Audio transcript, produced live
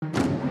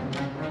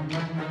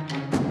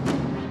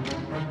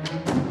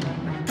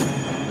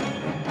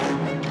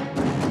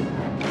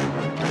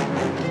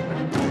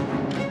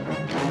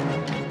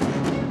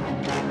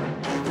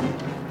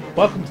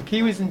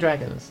Kiwis and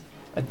Dragons,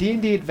 a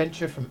D&D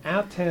adventure from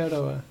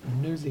Aotearoa,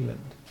 New Zealand,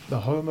 the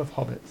home of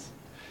hobbits.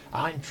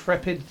 Our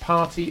intrepid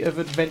party of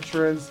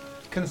adventurers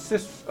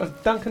consists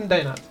of Duncan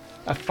Daynut,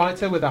 a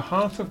fighter with a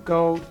heart of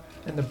gold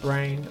and the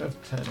brain of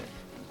turnip.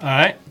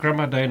 Aye,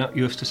 Grandma Donut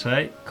used to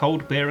say,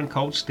 cold beer and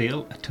cold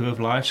steel are two of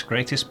life's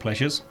greatest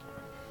pleasures.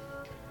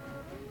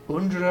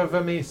 Undra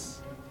Vermis,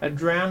 a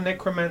drowned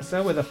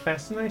necromancer with a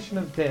fascination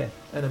of death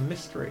and a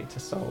mystery to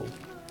solve.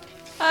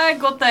 I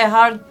got a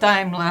hard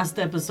time last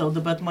episode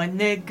about my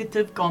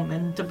negative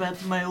comment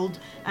about my old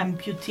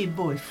amputee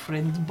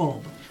boyfriend,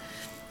 Bob.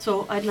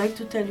 So I'd like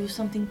to tell you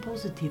something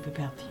positive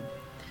about him.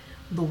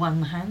 On the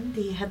one hand,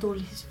 he had all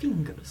his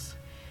fingers,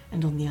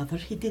 and on the other,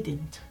 he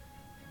didn't.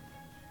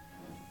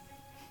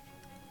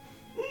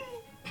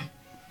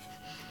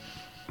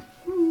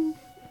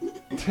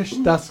 Tish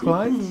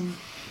Dusklight,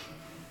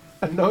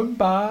 a gnome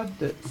bard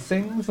that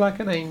sings like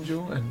an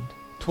angel and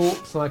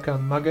talks like a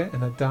mugger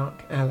in a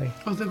dark alley.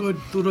 I think I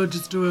thought I'd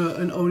just do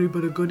an oldie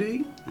but a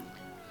goodie.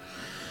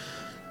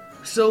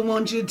 So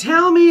won't you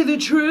tell me the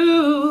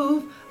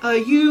truth? Are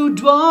you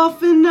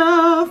dwarf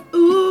enough?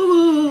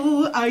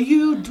 Ooh, are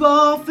you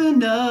dwarf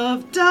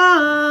enough,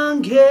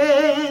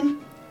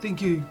 Duncan?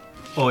 Thank you.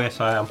 Oh,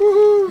 yes, I am.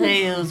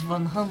 He is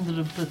 100%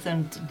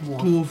 dwarf.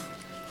 Dwarf.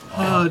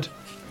 Hard.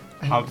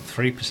 I'm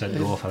 3%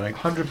 dwarf, I think.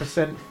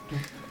 100%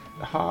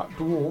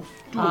 dwarf.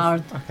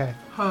 Hard. Okay.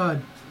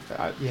 Hard.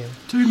 Yeah.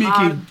 Two Mickey.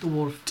 Hard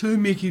dwarf. Two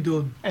Mickey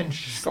done. And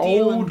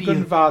Steel and Skold beer.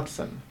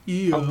 Gunvardsen,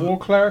 Yeah. a war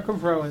cleric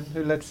of Rowan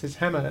who lets his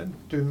hammer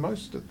do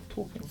most of the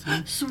talking.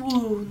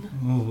 Swoon.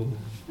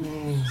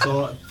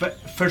 Så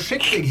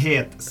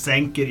försiktighet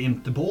sänker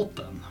inte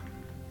båten.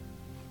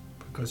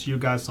 Because you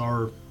guys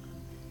are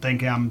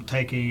thinking I'm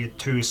taking it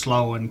too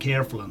slow and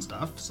careful and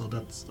stuff. So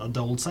that's the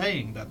old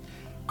saying that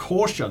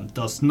caution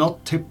does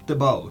not tip the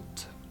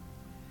boat.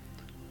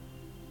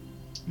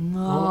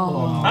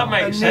 No. That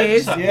makes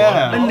Unless- sense. That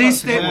yeah. one. Oh,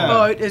 Unless that's a that good one.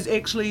 boat is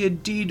actually a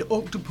dead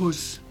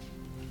octopus.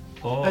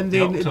 Oh, and the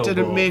then it octo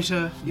didn't boat.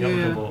 matter. The octo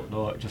Yeah. boat,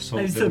 no, it just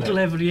sunk, He's so didn't it?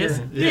 clever,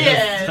 yes? Yeah.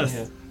 Yes!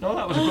 Yeah. No,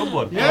 that was a good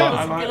one. Yeah.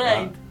 I like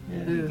Great.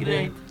 that. Yeah.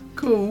 Great.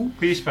 Cool.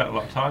 But you spent a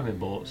lot of time in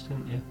boats,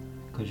 didn't you?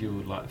 Because you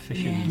were like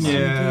fishing. Yes.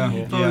 Yeah.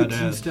 Yeah. Boats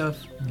and that- stuff.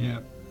 Yeah.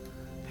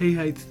 He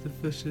hates the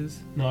fishes.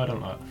 No, I don't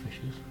like the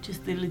fishes.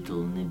 Just a little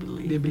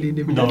nibbly. Nibbly,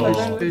 nibbly, No. fish,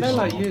 They're fish.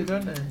 like you,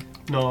 don't they?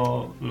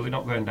 No, we're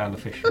not going down the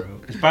fish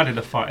route. It's bad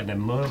enough fighting them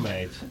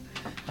mermaids.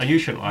 And you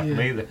shouldn't like them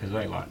Yeah. either because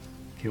they like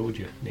killed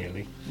you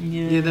nearly.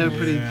 Yeah, they were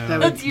pretty. Yeah. They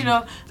were, But you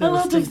know, They a were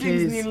lot of things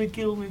stinkies. nearly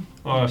kill me.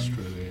 Oh, that's true,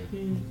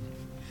 yeah.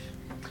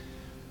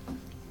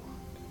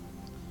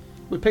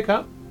 We pick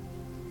up,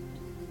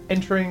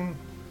 entering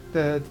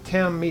the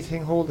town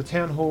meeting hall, the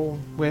town hall,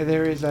 where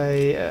there is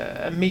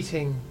a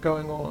meeting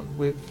going on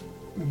with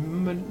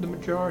the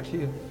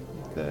majority of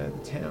the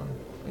town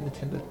in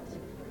attendance.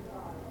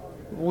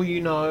 All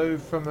you know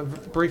from a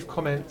brief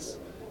comments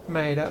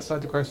made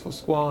outside the Graceful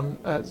Swan,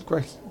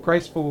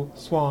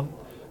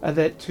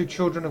 that 2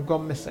 children have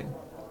gone missing.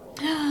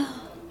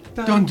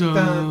 Dun,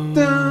 dun.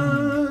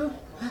 dun.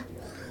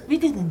 We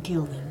didn't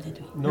kill them, did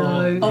we?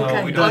 No, No.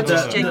 Okay, we I'm don't.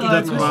 just do checking. that.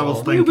 That's what I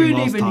was We thinking weren't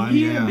last even time.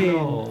 here, Yeah. man.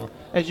 No.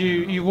 As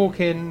you walk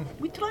in,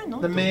 We try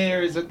not the to.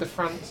 mayor is at the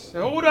front.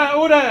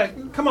 Order!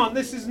 Come on,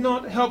 this is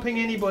not helping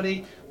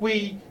anybody.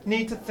 We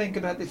need to think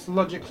about this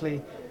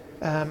logically.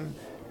 And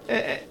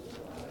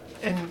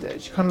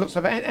she kind of looks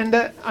over. And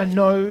I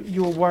know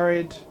you're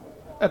worried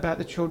about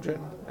the children.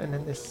 And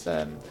then this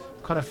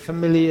kind of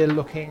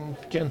familiar-looking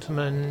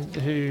gentleman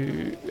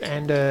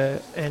and a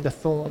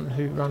Thorn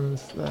who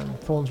runs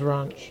Thorn's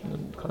Ranch,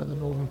 and kind of the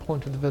northern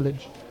point of the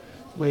village,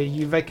 where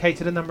you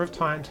vacated a number of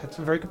times, had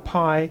some very good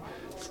pie,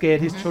 scared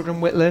his children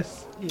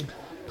witless.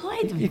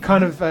 Played You're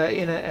kind of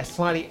in a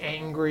slightly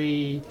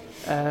angry,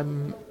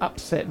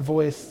 upset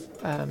voice,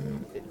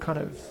 kind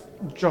of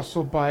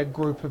jostled by a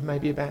group of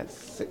maybe about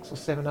 6 or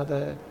 7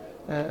 other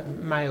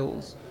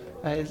males.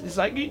 It's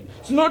like,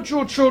 it's not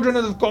your children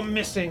that have gone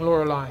missing,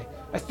 Lorelei.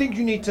 I think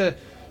you need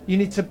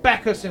to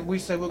back us, and we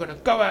say we're going to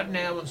go out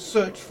now and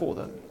search for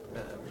them.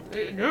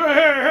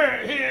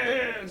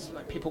 It's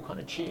like people kind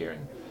of cheer,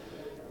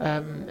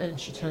 and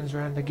she turns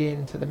around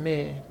again to the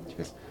mayor. She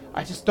goes,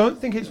 I just don't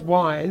think it's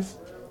wise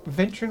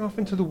venturing off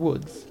into the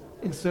woods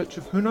in search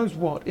of who knows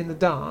what in the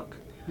dark.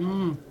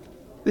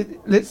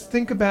 Let's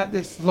think about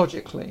this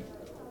logically.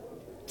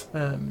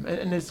 And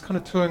there's kind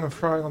of toing and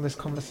froing on this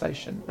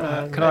conversation.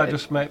 Can I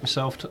just make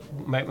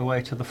my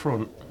way to the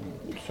front?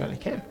 You certainly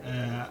can.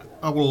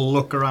 I will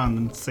look around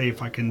and see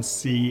if I can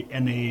see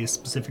any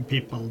specific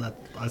people that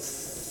I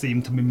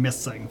seem to be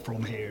missing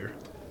from here.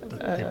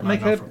 that people I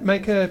know from.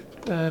 Make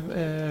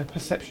a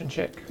perception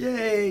check.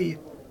 Yay!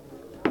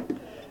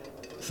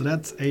 So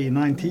that's a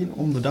 19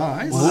 on the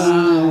dice.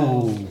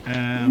 Wow.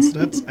 And so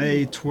that's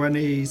a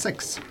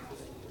 26.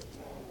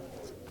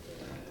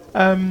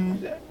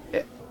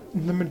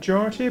 The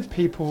majority of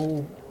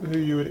people who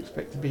you would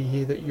expect to be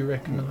here that you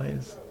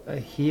recognise are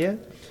here.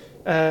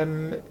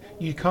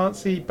 You can't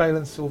see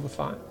Balin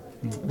Silverfire.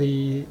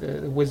 the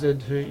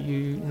wizard who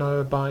you know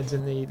abides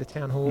in the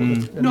town hall, the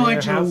mayor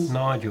Nigel. house.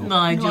 Nigel.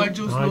 Nigel's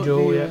not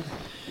Nigel, here. yeah.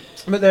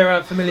 But there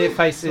are familiar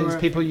faces,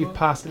 Sorry, people I you've forgot.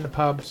 passed in the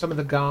pub, some of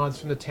the guards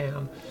from the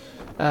town.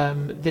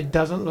 There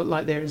doesn't look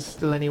like there is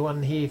still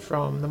anyone here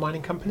from the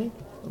mining company,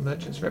 or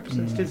merchants'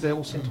 representatives. They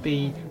all seem to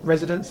be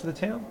residents of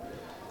the town.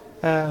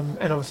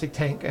 And obviously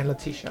Tank and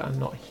Letitia are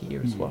not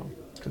here as well,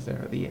 because they're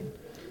at the inn.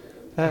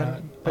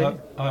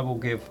 But I will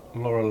give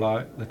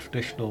Lorelei the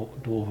traditional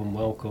dwarven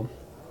welcome.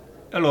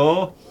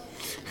 Hello.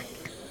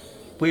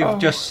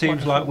 Seems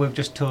wonderful. like we've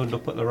just turned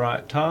up at the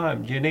right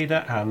time. Do you need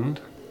a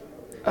hand?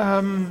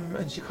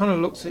 and she kind of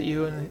looks at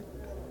you and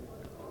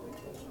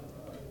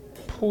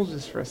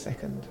pauses for a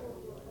second.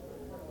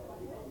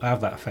 I have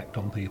that effect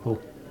on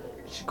people.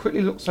 She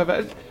quickly looks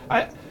over.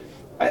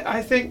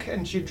 I think,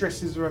 and she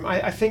addresses the room.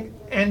 I think,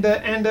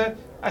 Ander,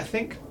 I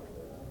think,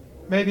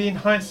 maybe in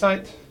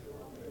hindsight,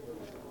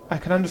 I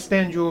can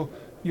understand your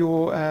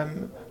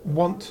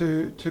want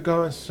to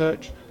go and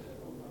search.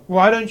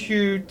 Why don't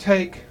you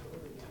take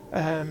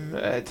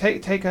another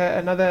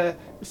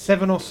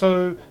 7 or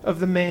so of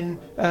the men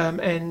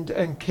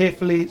and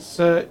carefully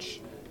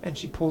search? And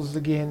she pauses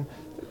again.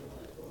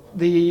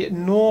 The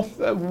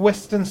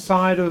northwestern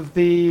side of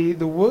the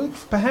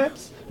woods,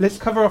 perhaps. Let's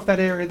cover off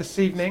that area this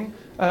evening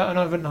and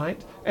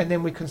overnight, and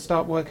then we can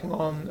start working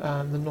on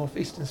the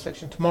northeastern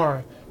section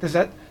tomorrow. Does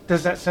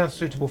that sound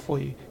suitable for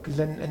you? Because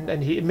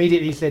then he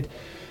immediately said,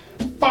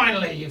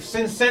 "Finally, you've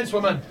seen sense,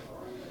 woman.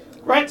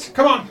 Right,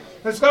 come on,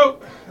 let's go.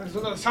 There's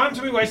no time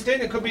to be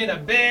wasting. It could be in a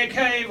bear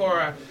cave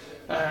or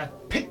a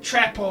pit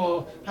trap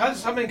or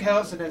something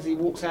else." And as he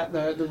walks out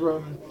the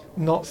room,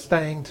 not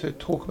staying to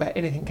talk about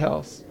anything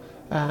else.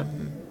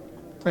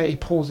 He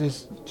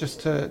pauses just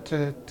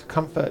to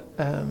comfort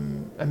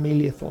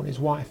Amelia Thorne, his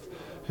wife,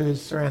 who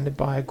is surrounded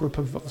by a group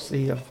of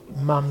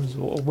mums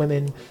or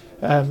women,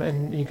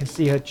 and you can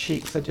see her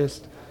cheeks are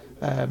just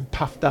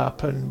puffed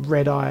up and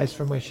red eyes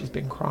from where she's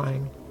been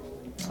crying.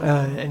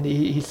 And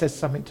he says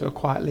something to her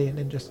quietly and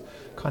then just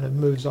kind of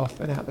moves off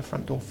and out the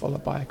front door,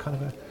 followed by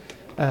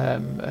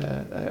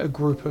a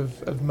group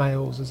of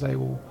males as they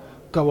will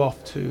go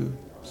off to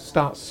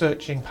start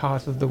searching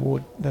part of the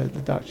wood, the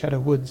Dark Shadow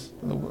Woods,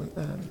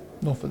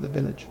 north of the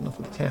village, north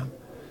of the town.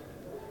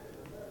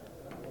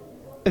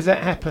 As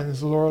that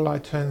happens, Lorelei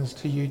turns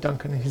to you,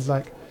 Duncan, and he's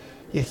like,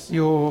 "Yes,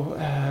 your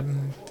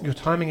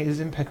timing is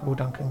impeccable,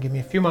 Duncan. Give me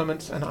a few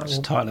moments, and I It's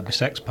will." title of my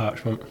sex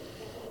parchment.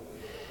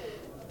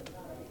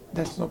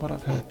 That's not what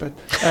I've heard, but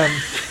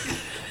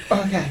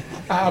okay,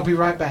 I'll be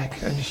right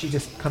back. And she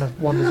just kind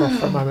of wanders off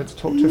for a moment to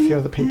talk to a few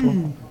other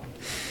people.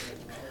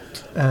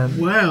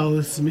 Wow,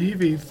 there's some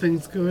heavy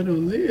things going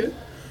on there.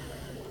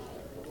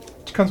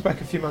 She comes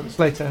back a few moments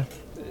later.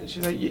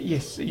 She's like,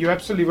 "Yes, you're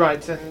absolutely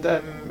right.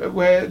 And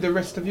where the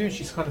rest of you?"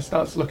 She kind of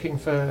starts looking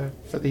for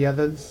the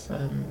others.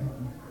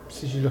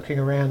 So she's looking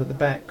around at the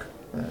back.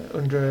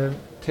 Undra,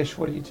 Tish,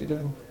 what are you two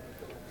doing?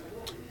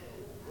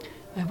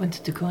 I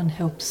wanted to go and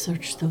help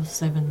search those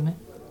 7 men.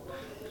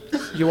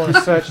 You want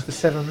to search the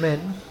 7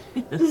 men?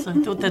 Yes, I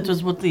thought that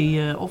was what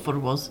the offer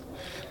was.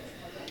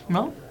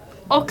 No?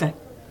 Okay.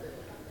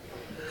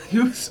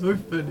 You're so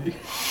funny.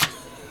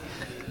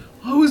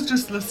 I was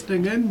just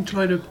listening in,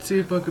 trying to see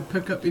if I could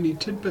pick up any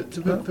tidbits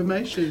of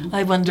information.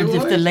 I wondered Do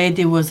if I? the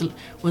lady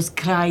was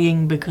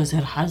crying because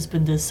her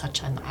husband is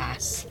such an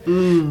ass.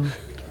 Oh,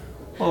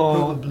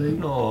 Probably.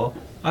 no.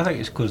 I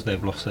think it's because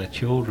they've lost their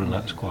children.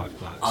 That's quite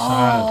sad.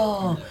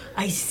 Oh,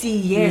 I see.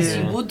 Yes,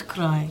 Yeah. you would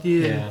cry.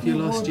 Yeah, you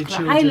You lost would your cry.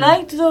 children. I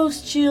liked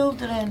those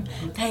children.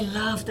 They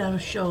loved our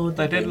show.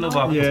 They did love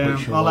not? our Yeah,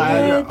 Which well,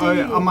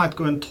 one? I might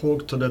go and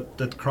talk to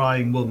that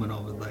crying woman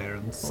over there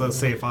and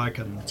see if I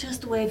can.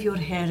 Just wave your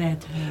hair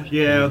at her.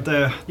 Yeah,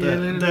 let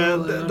her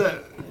know,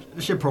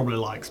 she probably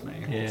likes me.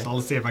 Yeah. So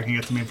I'll see if I can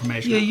get some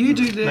information. Yeah, you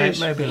do that.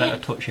 Maybe let her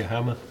touch your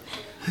hammer.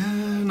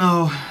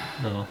 No,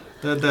 No.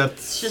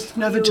 that's Just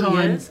Another you,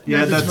 time. yes? yeah,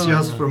 another that's time.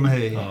 just for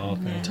me. Oh,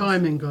 okay. Yeah.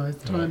 Timing, guys,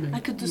 timing. I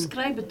could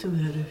describe it to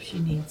her if she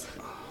needs.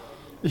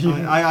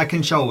 I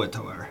can show it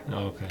to her.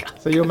 Oh, okay.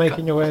 So you're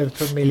making your way over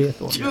to Amelia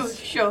Thorne.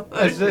 Sure.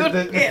 As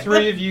the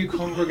three of you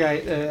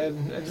congregate,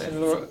 and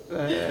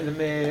the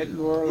mayor,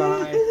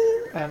 Lorelei,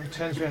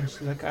 turns around and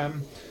she's like,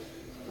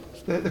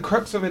 the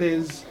crux of it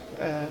is,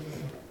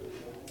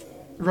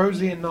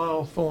 Rosie and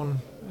Niall Thorne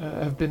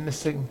have been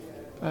missing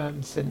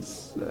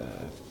since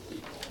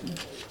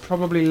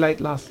probably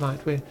late last night.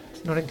 We're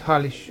not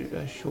entirely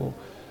sure.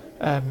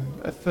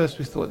 At first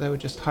we thought they were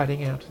just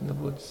hiding out in the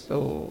woods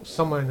or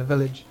somewhere in the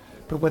village,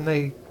 but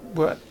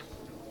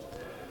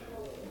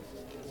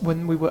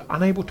when we were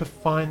unable to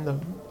find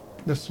them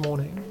this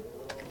morning,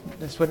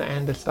 that's when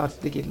Ander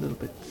started to get a little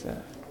bit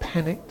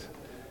panicked.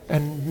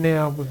 And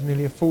now, with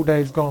nearly a full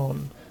day's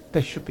gone,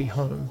 they should be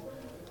home.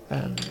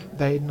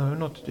 They know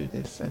not to do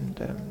this, and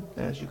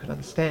as you can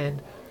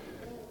understand,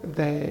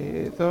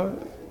 the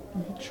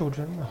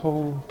children, the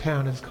whole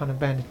town is kind of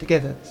banded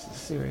together. This is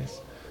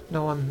serious.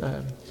 No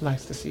one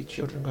likes to see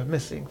children go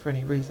missing for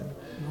any reason.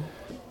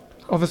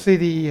 Obviously,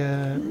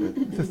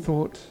 the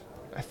thought,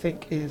 I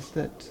think, is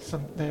that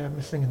they are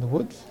missing in the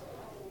woods.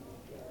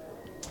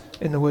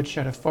 in the Wood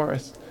Shadow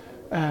Forest.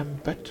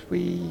 But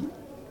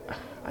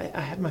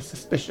I had my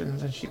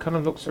suspicions, and she kind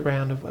of looks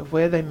around of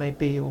where they may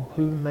be or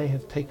who may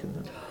have taken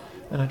them.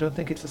 And I don't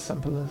think it's as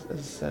simple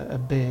as a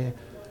bear.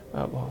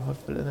 Well,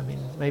 hopefully, I mean,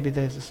 maybe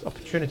there's this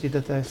opportunity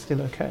that they're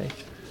still okay.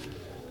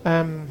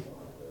 And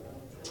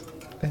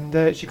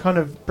she kind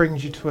of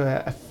brings you to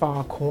a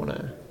far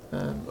corner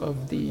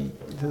of the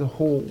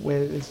hall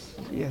where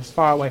it's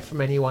far away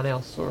from anyone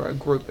else or a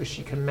group as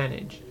she can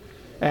manage.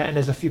 And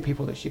there's a few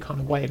people that she kind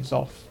of waves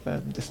off,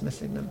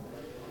 dismissing them.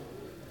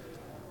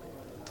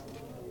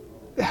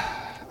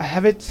 I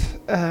have it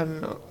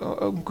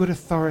on good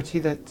authority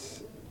that...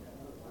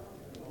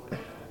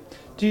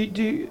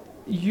 Do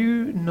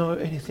you know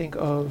anything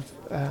of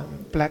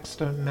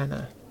Blackstone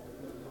Manor?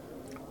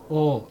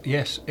 Oh,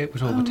 yes, it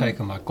was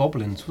overtaken by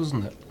goblins,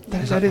 wasn't it?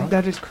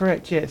 That is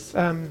correct, yes.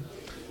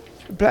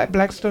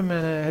 Blackstone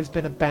Manor has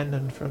been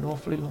abandoned for an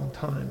awfully long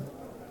time.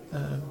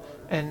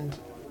 And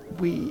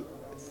we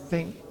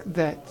think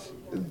that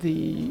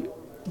the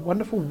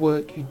wonderful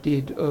work you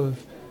did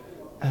of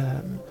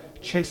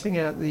chasing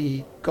out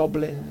the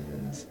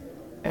goblins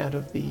out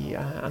of the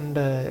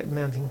under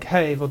mountain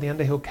cave or the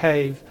Underhill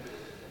cave,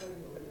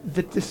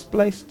 that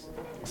displaced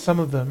some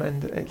of them,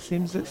 and it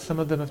seems that some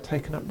of them have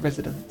taken up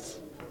residence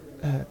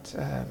at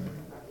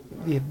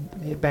the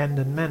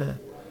abandoned manor.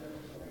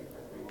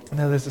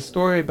 Now there's a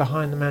story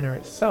behind the manor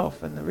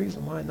itself, and the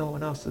reason why no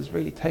one else has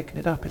really taken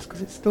it up is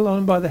because it's still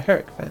owned by the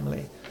Herrick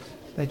family.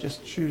 They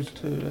just chose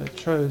for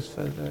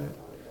the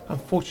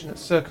unfortunate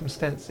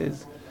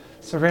circumstances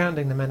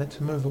surrounding the manor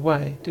to move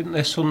away. Didn't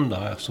their son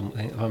die or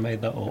something? Have I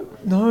made that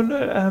up? No,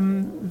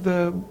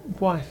 the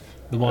wife.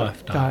 The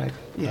wife died.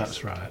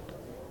 Yes. That's right.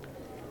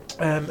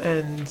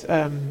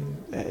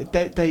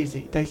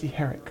 Daisy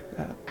Herrick.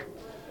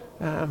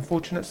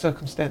 Unfortunate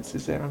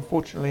circumstances there,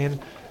 unfortunately,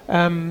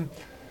 and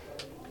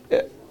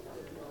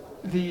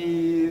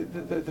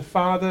the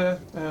father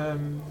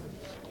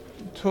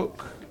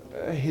took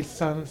his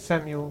son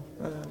Samuel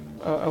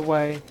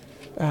away,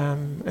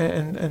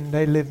 and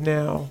they live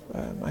now,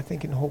 I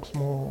think, in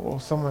Hawksmoor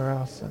or somewhere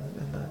else, and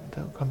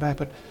they'll come back.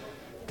 But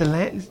the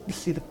land, you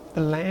see,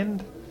 the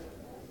land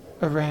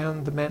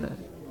around the manor,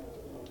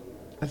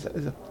 there's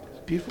a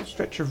beautiful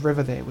stretch of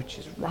river there, which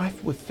is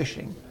rife with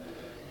fishing.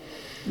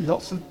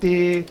 Lots of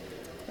deer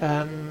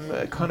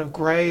kind of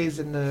graze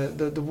in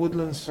the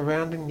woodlands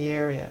surrounding the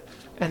area,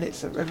 and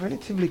it's a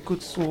relatively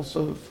good source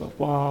of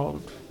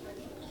wild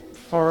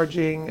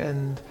foraging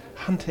and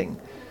hunting.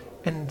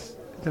 And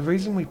the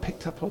reason we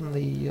picked up on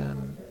the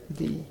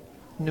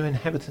new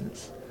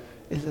inhabitants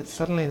is that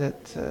suddenly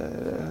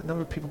a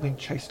number of people being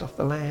chased off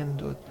the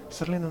land, or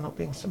suddenly they're not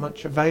being so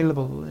much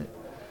available,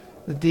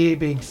 the deer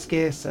being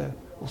scarcer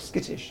or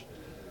skittish.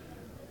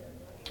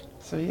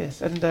 So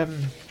yes, and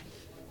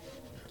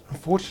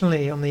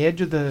unfortunately, on the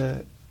edge of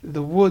the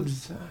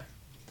woods,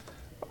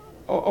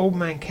 old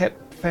man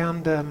Kep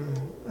found a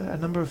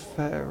number of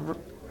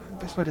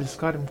best way to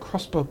describe them,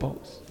 crossbow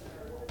bolts,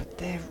 but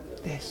they're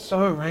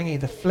so rangy.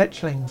 The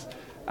fletchlings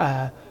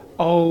are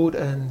old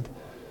and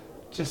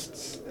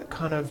just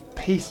kind of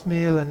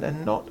piecemeal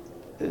and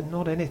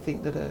not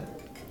anything that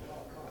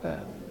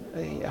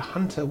a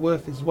hunter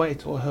worth his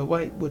weight or her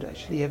weight would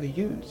actually ever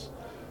use.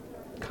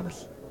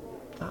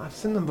 I've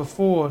seen them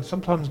before.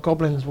 Sometimes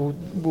goblins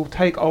will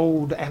take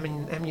old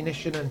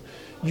ammunition and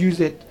use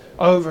it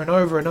over and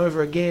over and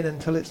over again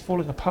until it's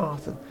falling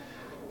apart. And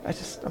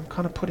I'm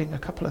kind of putting a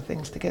couple of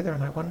things together,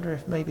 and I wonder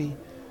if maybe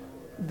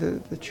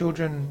the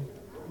children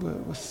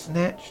were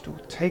snatched or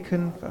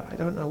taken for I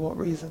don't know what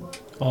reason.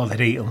 Oh,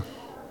 they'd eat them.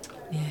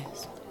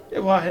 Yes.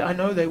 Well, I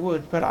know they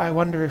would, but I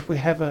wonder if we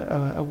have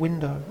a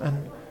window,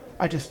 and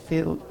I just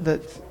feel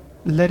that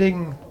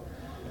letting,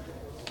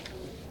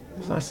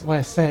 that's a nice way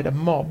to say it, a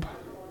mob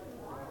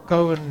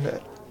go and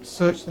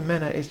search the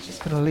manor is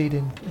just going to lead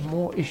in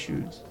more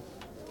issues.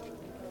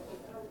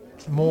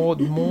 More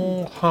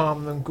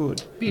harm than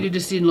good. Better to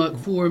send like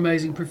 4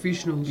 amazing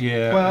professionals.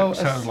 Yeah, well, it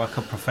sounds like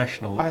a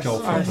professional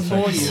job. I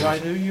saw you. I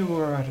knew you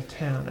were out of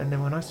town, and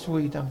then when I saw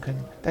you,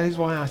 Duncan, that is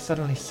why I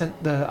suddenly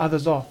sent the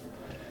others off.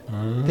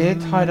 They're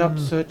tied up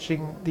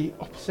searching the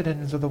opposite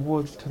ends of the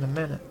woods to the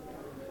manor.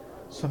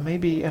 So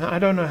maybe, and I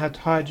don't know how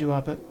tired you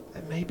are, but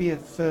maybe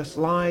at first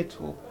light,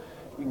 or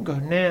you can go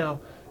now.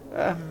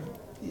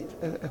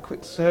 A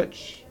quick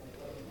search,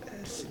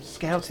 some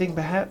scouting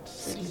perhaps.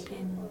 Sleep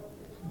in.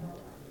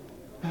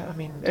 I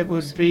mean, it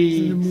would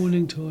be... in the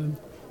morning time.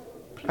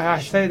 I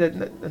say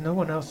that no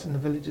one else in the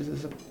village is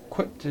as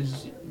equipped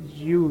as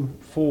you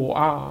 4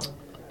 are.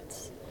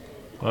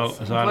 Well,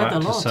 as I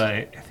like to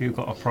say, if you've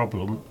got a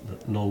problem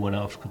that no one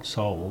else can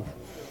solve,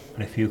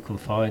 and if you can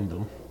find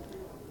them,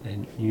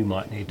 then you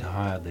might need to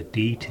hire the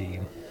D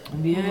team.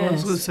 Yes. Oh, I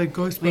was going to say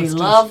Ghostbusters. We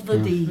love the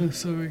D. Oh,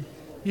 sorry.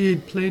 Yeah,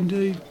 Plan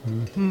D.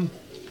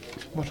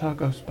 What are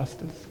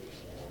Ghostbusters?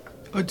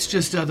 It's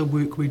just other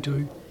work we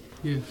do.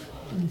 Yeah.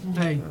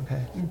 Hey.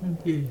 Okay.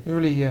 Yeah. You're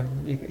really you're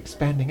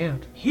expanding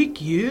out.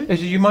 Heck yeah.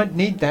 As you might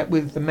need that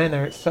with the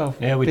manor itself.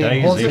 Yeah, with being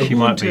Daisy, haunted. she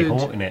might be Haunted.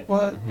 haunting it.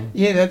 Well,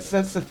 yeah, that's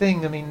the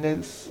thing. I mean,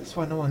 that's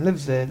why no one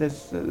lives there.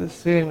 There's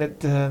this feeling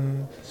that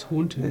It's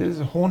haunted. it is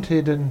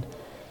haunted and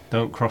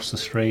Don't cross the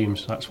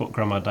streams. That's what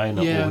Grandma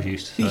Dana Yeah. always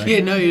used to say.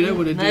 Yeah, no, you don't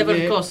want to do Never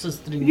that. cross the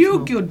street. You're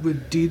no. good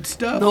with dead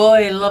stuff. No,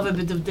 I love a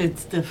bit of dead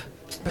stuff.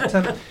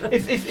 But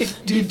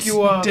if Did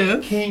you are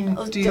stuff. keen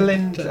Oh, to dear.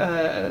 lend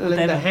a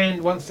Whatever.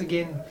 hand once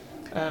again,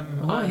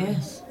 Oh,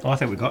 yes. Oh, I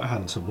think we got a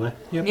hand somewhere.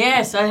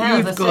 Yes, I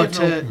have. You've got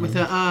several. it with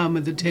the arm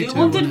with the Do tattoo. you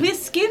want it on with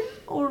skin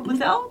or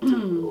without?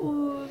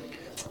 Or-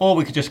 Or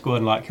we could just go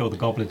and kill the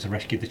goblins and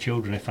rescue the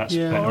children if that's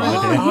Yeah. a better Oh,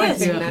 idea. I yes,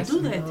 think we that's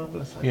can do that.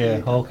 marvellous idea.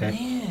 Yeah, okay.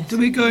 Yes. Do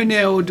we go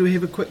now or do we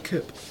have a quick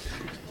kip?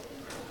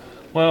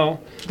 Well,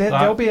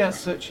 They'll be out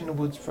searching the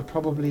woods for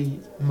probably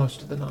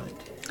most of the night,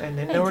 and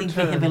then they'll I think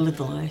we have a return.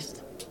 little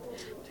rest.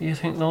 do you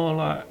think, no,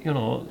 I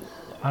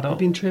I've don't...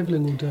 been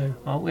travelling all day.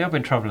 Oh, we have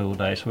been travelling all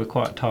day, so we're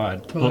quite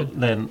tired. But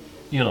then,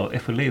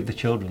 if we leave the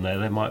children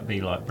there might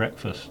be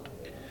breakfast.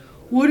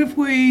 What if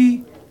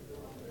we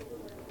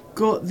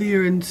got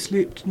there and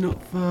slept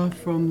not far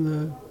from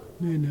the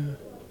manor?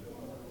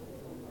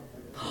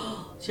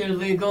 Shall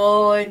we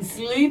go and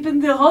sleep in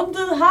the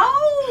haunted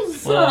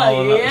house? Well, that's the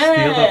other-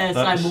 Yes,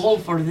 that's- I'm all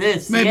for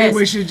this. Maybe yes.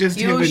 we should just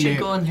have You a should nap.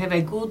 go and have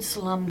a good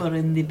slumber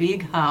in the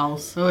big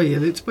house. Oh yeah,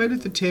 let's wait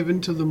at the tavern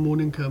till the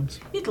morning comes.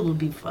 It'll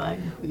be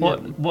fine.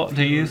 What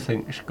do you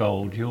think,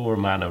 Scold? You're a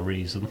man of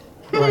reason.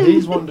 Right,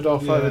 he's wandered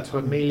off Yeah. over to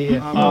Amelia, you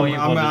wandered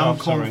I'm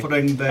off, sorry.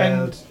 comforting the.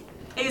 and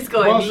He's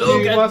going, whilst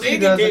look how whilst he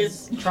big does it it,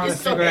 is. trying to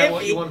It's so figure out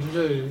what heavy. you want to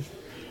do.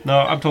 No,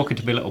 I'm talking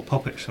to my little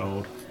puppet,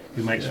 Scold,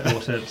 who makes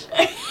more sense.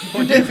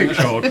 What do you think,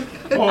 Scold?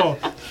 Oh,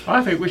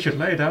 I think we should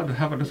lay down and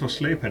have a little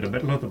sleep in the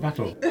middle of the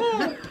battle.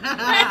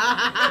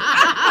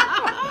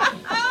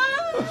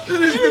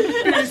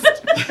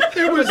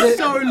 It was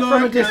so From a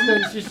long.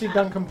 distance, you see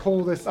Duncan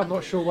pull this, I'm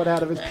not sure what,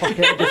 out of his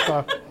pocket and just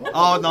go,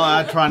 Oh no,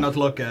 I try not to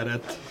look at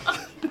it.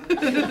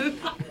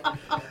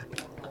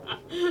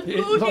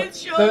 Look at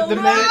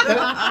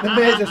the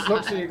mayor just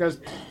looks at you and goes,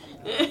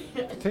 I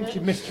think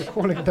you missed your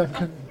calling,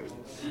 Duncan.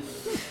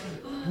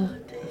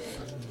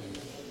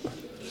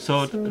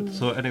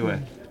 So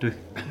anyway, do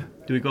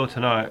we go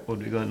tonight or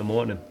do we go in the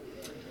morning?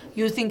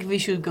 You think we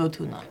should go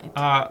tonight?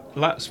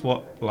 That's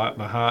what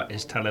my heart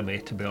is telling me,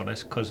 to be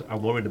honest, because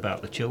I'm worried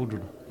about the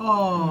children.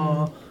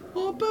 Oh,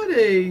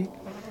 buddy.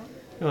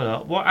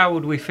 How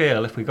would we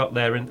feel if we got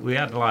there and we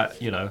had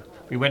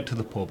we went to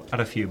the pub, had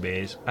a few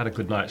beers, had a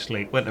good night's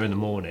sleep, went there in the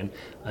morning,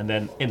 and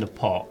then in the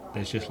pot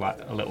there's just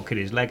a little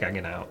kiddie's leg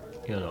hanging out.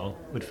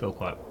 We'd feel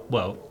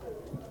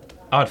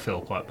I'd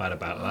feel quite bad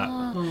about that.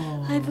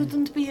 I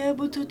wouldn't be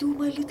able to do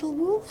my little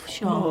wolf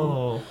show.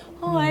 Oh,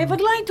 Oh, I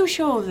would like to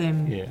show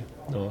them. yeah.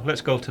 No,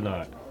 let's go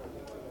tonight.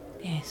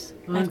 Yes,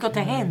 I've got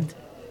a hand.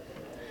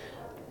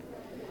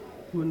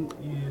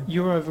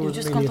 You're over You're with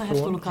just Amelia going to have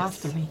to Thorne. look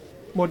after me.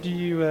 What do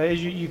you,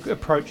 as you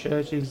approach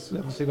her, she's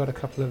obviously got a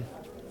couple of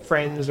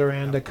friends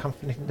around her,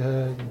 comforting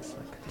her, and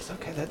it's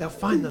okay, they'll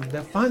find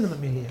them,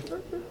 Amelia.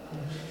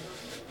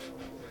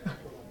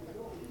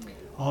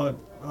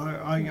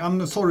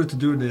 I'm sorry to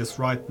do this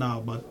right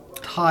now,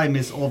 but time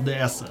is of the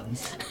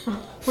essence.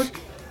 What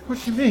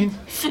do you mean?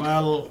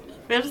 Well,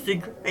 Very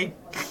great.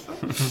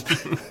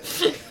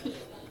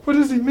 What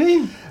does he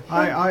mean?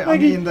 I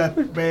mean that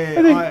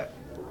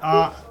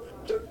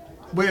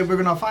we're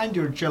gonna find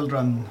your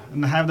children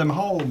and have them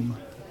home.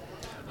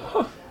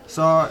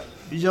 So,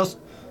 just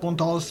want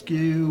to ask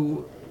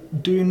you,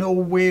 do you know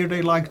where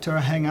they like to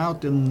hang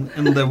out in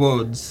the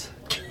woods?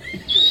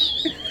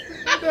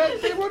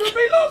 They wouldn't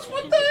be lost,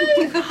 would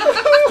they?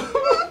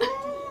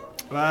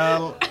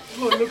 Well,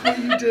 Look what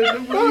you did.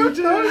 Look what you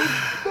did.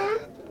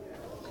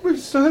 We've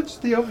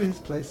searched the obvious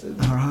places,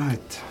 all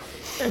right.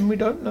 and we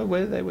don't know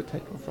where they were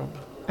taken from.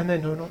 And they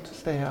know not to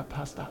stay out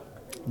past dark.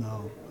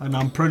 No, and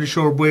I'm pretty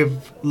sure we've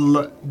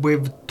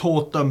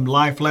taught them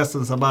life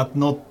lessons about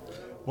not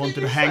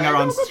wanting to hang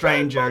around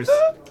strangers.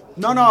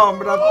 No,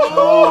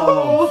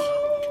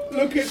 but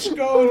Look, it's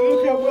going.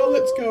 Look how well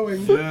it's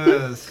going.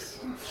 yes.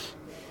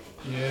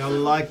 Yeah, I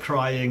like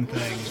crying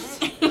things.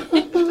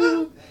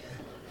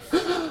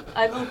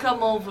 I will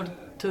come over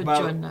to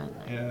Well, join Nana.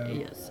 yeah.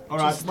 Yes. All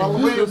right. Just Well, a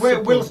little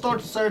we'll support.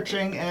 start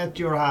searching at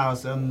your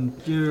house, and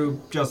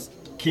you just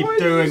keep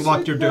doing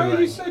what you're Why are you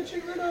doing.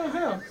 searching at our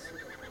house?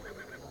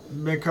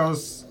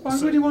 Because Why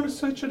would you want to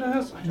search at our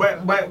house? well,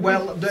 Why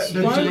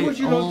would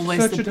you not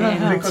Always search the at our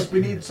best. house? because we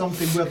need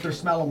something with their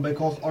smell on,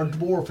 because our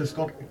dwarf has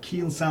got a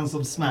keen sense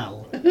of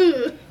smell.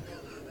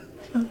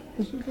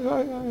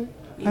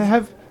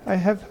 I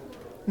have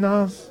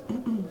Na's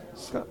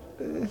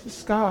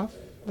scarf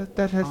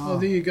that has. Oh,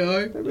 there you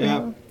go.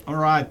 Yeah. All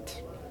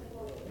right.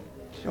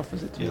 She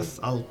offers it to Yes,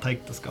 I'll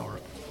take the scarf.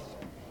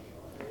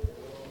 me.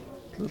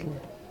 Little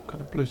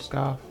kind of blue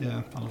scarf.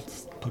 Yeah, I'll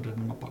just put it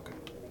in my pocket.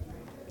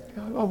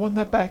 I want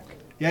that back.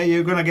 Yeah,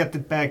 you're gonna get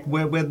it back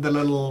with the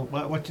little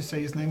what you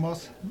say his name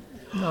was?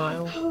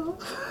 Niall.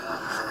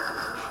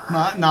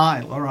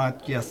 Nile. All right.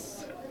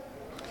 Yes.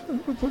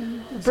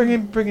 Bring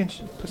him.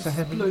 Puts her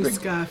hand. Blue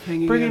scarf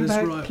hanging Bring out him his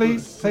back, right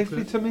please, foot.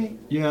 safely Okay. to me.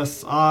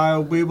 Yes,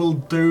 we will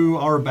do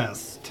our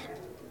best.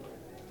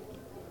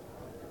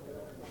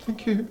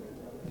 Thank you.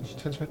 And she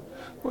turns around.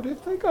 What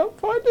if they can't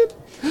find him?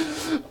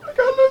 I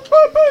can't lose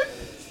my baby.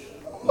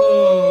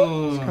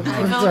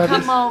 I will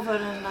come over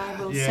and I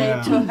will say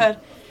Yeah. to her,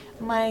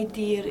 my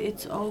dear,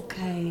 it's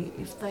okay.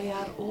 If they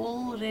are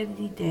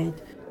already dead,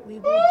 we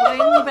will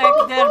bring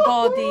back their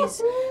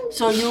bodies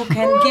so you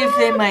can give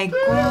them a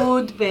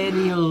good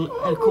burial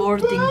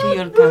according to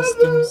your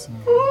customs.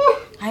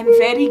 I'm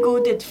very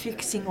good at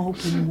fixing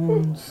open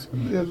wounds.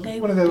 Yeah, They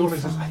one of will the be women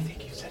says, I fine.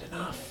 think you've said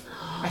enough.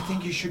 I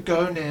think you should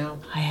go now.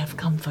 I have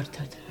comforted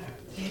her.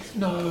 Yes,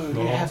 no,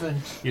 No. you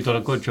haven't. You've done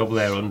a good job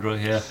there, Andrew.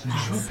 Yeah.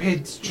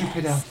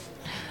 Stupid Yes. elf.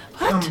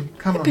 What?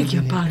 Come I on, beg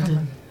your Amelia, come pardon.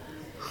 on.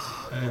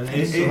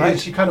 It's all right.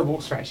 She kind of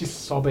walks around. She's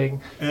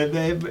sobbing.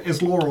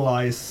 Is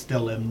Lorelei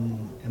still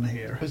in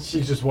here? But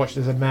she just watched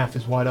as her mouth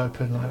is wide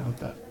open. Like, what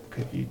the fuck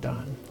have you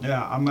done?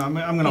 Yeah, I'm gonna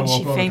And walk she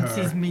over to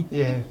fancies her. me.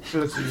 Yeah, she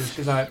looks at you.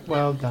 She's like,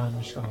 well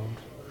done, Scold.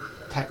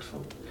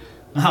 Tactful.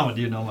 How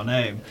do you know my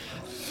name?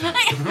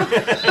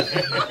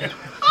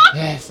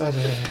 Yes, I do.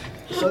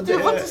 So, Do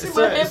you want to see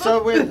my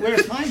name?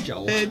 where's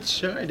Nigel? It's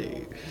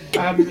shiny.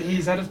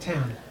 He's out of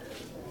town.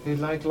 He,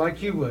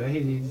 like you were.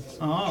 He's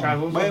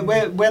travelled.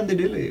 When did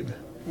you leave?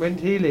 When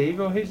did he leave?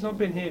 Well, he's not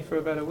been here for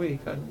about a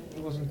week.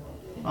 He wasn't.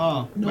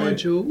 Oh,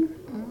 Nigel.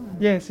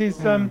 Yes, he's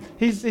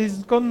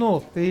gone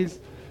north. He's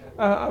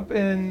up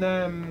in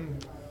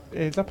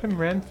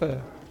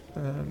Ranford.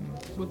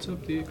 What's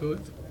up there,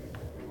 guys?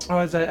 Oh,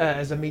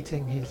 as a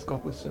meeting he's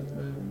got with some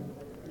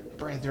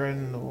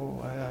brethren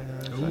or I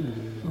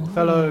don't know,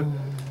 fellow.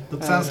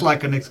 that sounds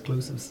like an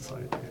exclusive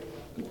society.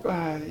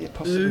 Yeah,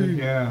 possibly.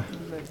 Yeah.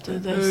 Do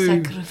they Ooh.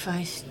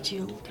 sacrifice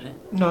children?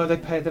 No, they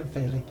pay them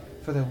fairly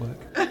for their work.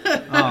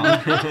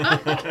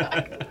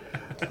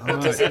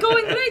 What is he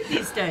going great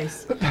these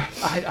days?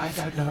 I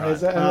don't know.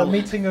 There's a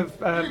meeting of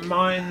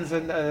minds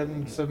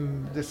and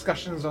some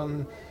discussions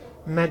on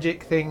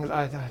magic things.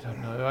 I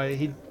don't know.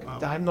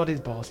 I'm not his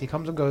boss. He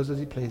comes and goes as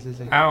he pleases.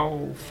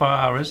 How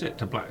far is it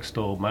to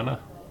Blackstone Manor?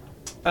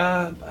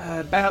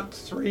 About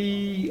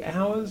 3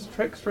 hours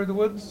trek through the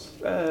woods,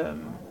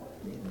 kind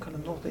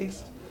of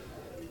northeast.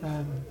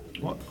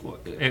 What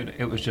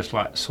it was just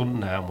like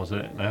sundown,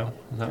 wasn't it? Now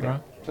is that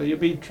right? So you'll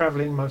be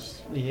travelling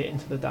mostly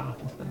into the dark,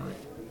 into the night.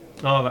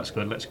 Oh, that's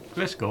good.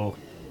 Let's go.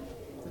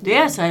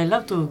 Yes, I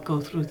love to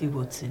go through the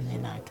woods in the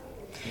night.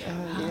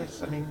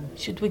 Yes, I mean,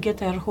 Should we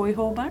get our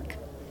hoi-ho back?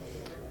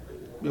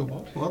 you're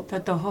what?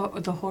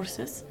 The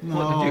horses?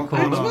 What did you That's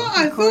call them? what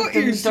I thought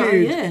you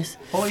said. Yes.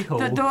 Hoi ho.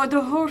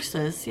 The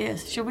horses,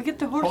 yes. Should we get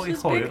the Hoi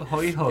horses hoi. back?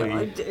 Hoi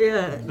hoi.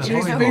 Yeah. The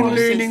She's hoi been ho.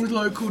 learning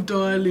local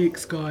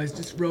dialects, guys.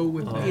 Just roll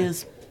with Oh. it.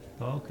 Yes.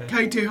 Okay.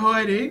 Katie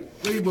Heidi,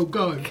 we will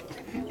go.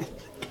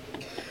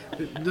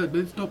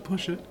 Let's not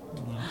push it.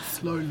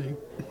 Slowly.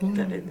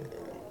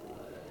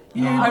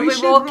 Yeah, Are we we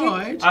should walking?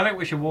 ride. I think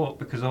we should walk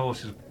because the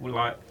horses were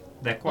like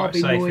they're quite be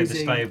safe in the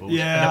noisy. stables.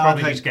 Yeah, and they'll I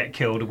probably think- just get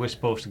killed, and we're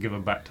supposed to give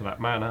them back to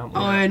that man, aren't we?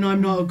 And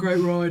I'm not a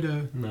great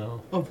rider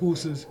No, of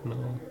horses. no.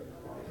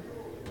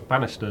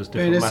 Banisters,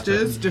 different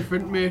Banisters,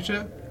 different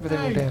matter. But they're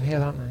all Hey.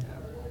 downhill, aren't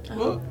they?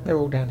 What? They're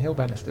all downhill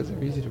banisters.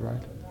 They're easy to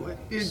ride.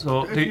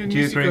 So, do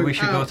you agree we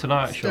should go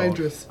tonight, It's Sean?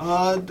 dangerous.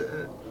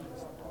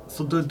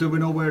 So do we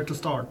know where to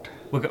start?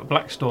 We've got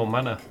Blackstone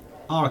Manor.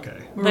 Oh, okay.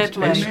 That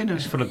way.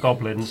 It's full of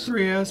goblins,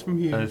 3 hours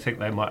from and I here. think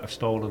they might have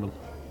stolen them.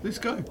 Let's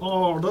go.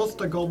 Oh, those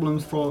the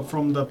goblins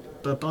from that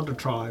other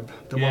tribe.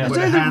 The Yeah. one with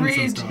Are the they the hands red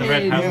and stuff. The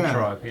Red Yeah. Hand Yeah.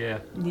 tribe, yeah.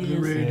 The Yes.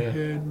 red Yeah.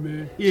 hand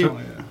man. Oh, Yeah. yeah.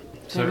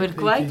 They So, were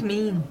quite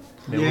mean.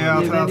 they Yeah,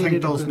 were- I they think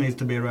needed a those good- need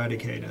to be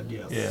eradicated.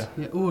 Yes. yeah.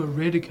 Yeah. Oh,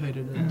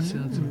 eradicated. That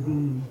sounds.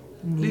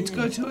 Let's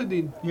go to it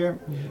then. Yeah.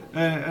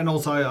 And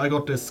also, I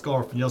got this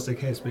scarf just in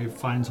case we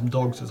find some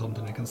dogs or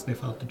something. I can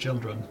sniff out the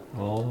children.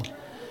 Oh,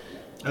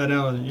 I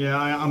know. Yeah,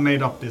 I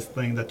made up this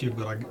thing that you've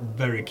got a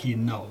very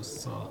keen nose.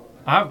 So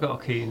I've got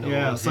a keen nose.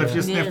 yeah. So if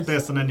you sniff Yes.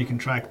 this and then you can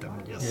track them.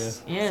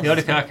 Yes. Yeah. Yes. The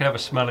only thing I can have a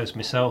smell is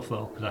myself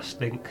though, because I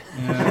stink.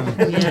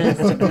 Yeah. Yes.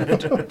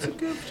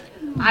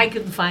 I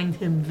can find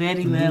him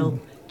very well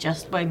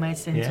just by my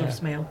sense Yeah. of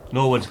smell.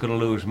 No one's going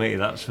to lose me,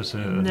 that's for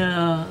certain.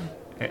 No.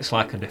 It's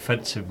like a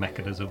defensive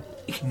mechanism.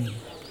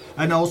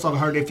 And also, I've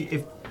heard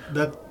if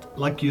that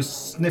like you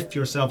sniff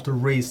yourself to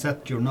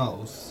reset your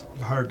nose.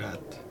 I've heard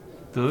that.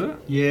 Do it?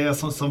 Yeah,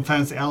 some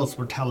fancy elves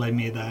were telling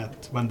me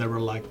that when they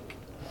were like,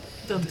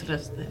 Don't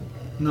trust them.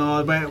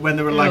 no, when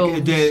they were like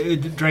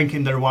Elves.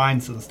 drinking their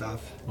wines and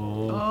stuff.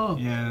 Oh. Oh.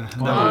 Yeah.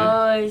 and Oh, they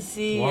were- I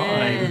see. Why?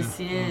 Yes,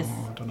 yes.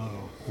 Oh, I don't know.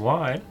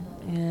 Why?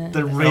 Yeah. They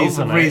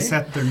Elven, eh?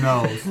 reset their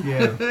nose.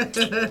 Yeah.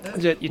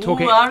 You're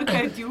talking. Who are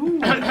you?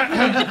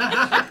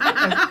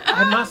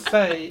 I must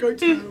say, Go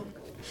to.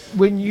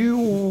 when you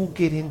all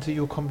get into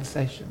your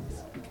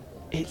conversations,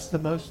 it's the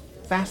most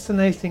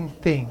fascinating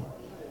thing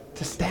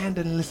to stand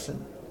and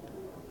listen.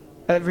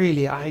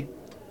 Really, I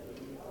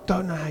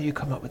don't know how you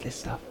come up with this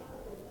stuff,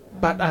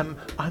 but I'm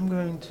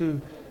going to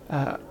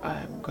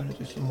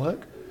do some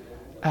work.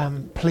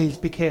 Please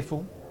be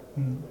careful.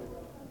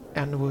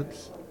 out in the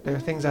woods. There are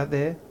things out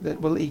there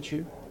that will eat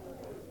you.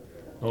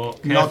 Oh,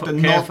 Not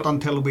careful,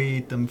 until we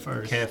eat them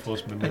first.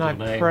 careful's my And middle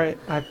name.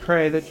 I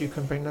pray that you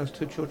can bring those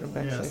 2 children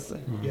back Yes.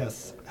 safely.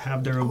 Yes.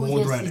 Have the Oh,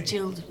 reward yes, ready. the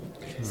children.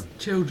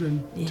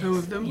 Children, Yes, 2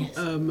 of them, yes.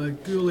 a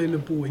girl and a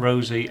boy.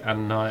 Rosie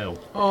and Niall.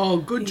 Oh,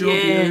 good job,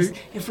 Yes. you.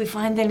 If we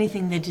find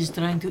anything that is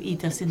trying to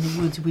eat us in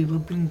the woods, we will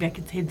bring back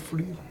its head for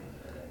you.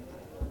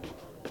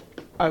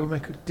 I will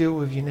make a deal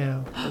with you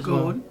now. As Go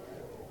well. on.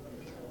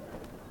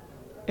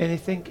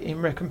 Anything in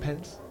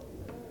recompense,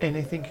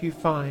 anything you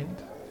find,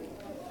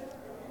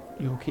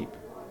 you will keep.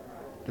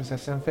 Does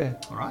that sound fair?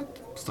 All right.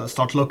 So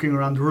start looking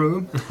around the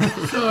room.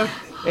 So,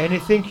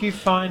 Anything you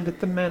find at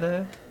the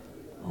manor,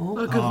 Oh.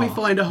 like if we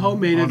find a whole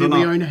manor, I then don't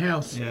we know. own a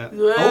house. Yeah.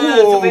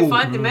 So we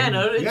find the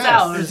manor, it's Yes.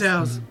 ours. It's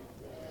ours.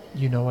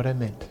 you know what I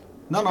meant.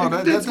 No,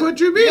 That's what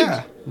you mean.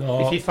 Yeah.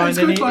 No, If you find Let's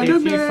go any, find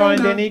if a you find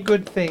manor. any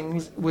good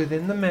things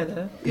within the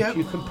manor Yep. that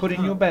you can put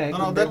in your bag,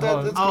 No, and that- bring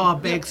home, that's Oh,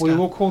 bag we stuff.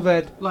 will call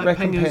that Like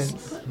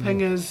recompense.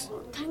 Pingers.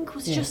 Tank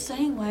was Yeah. just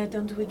saying, why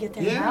don't we get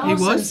a Yeah. house He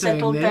was and saying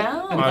settle that.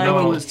 down? And I Like, know.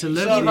 Papa wants to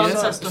live He here.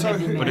 wants us to have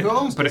him but in. it, Who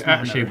owns but this it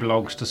actually manor?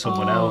 belongs to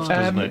someone else,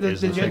 doesn't it? The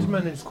Is the thing.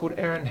 gentleman is called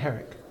Aaron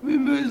Herrick.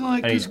 Remember,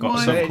 like And he's his got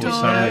wife some So called he's,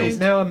 Samuel. he's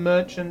now a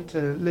merchant,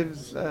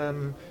 lives, I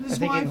His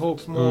think, in wife-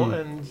 Hawksmoor,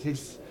 and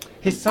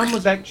his son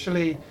was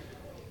actually.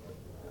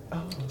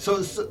 Oh,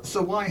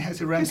 So why has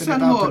he rented it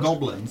son out what? to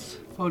goblins?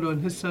 Hold on,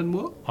 his son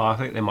what? Oh, I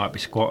think they might be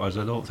squatters.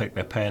 I don't think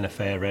they're paying a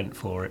fair rent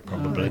for it,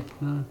 probably.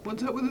 No.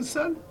 What's up with his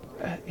son?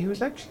 he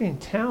was actually in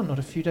town not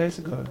a few days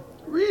ago.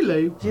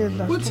 Really? Yeah,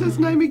 last What's week. his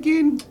name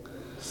again?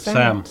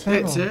 Sam.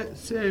 That's it,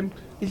 Sam.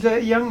 He's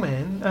a young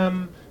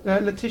man.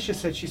 Letitia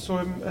said she saw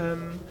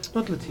him.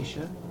 Not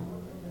Letitia.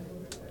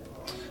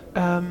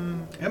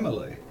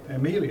 Emily.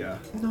 Amelia.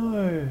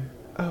 No.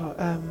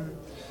 Oh.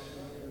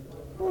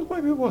 Well,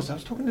 maybe it was. I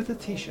was talking to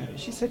Letitia.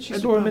 She said she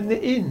At saw the him pub. in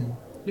the inn.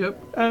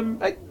 Yep.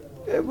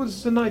 It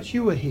was the night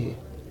you were here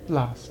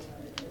last.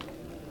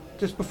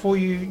 Just before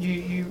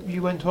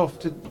you went off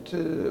to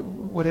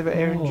whatever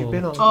errand you've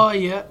been on. Oh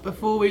yeah,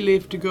 before we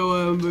left to go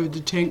over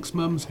to Tank's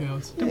mum's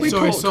house. Did we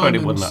Sorry, talk to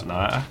anyone Simon's. that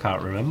night? I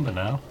can't remember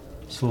now.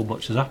 So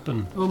much has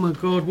happened. Oh my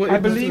god, what I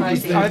episode believe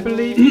was I that?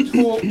 believe you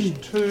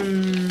talked to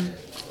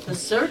The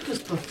circus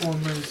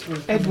performers were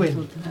coming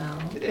Edwin. to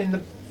town. in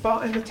the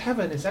bar in the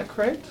tavern. Is that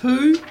correct?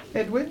 Who?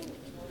 Edwin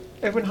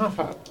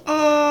Halfhart.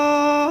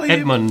 Oh,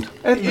 Edmund.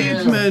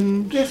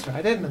 Edmund. Yes,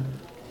 right, Edmund.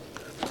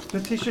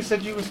 Letitia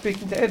said you were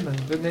speaking to Edmund,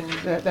 and then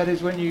that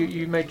is when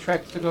you made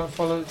tracks to go and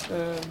follow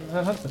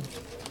her husband.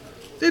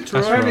 That's That's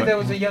right. Apparently right. there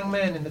was a young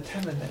man in the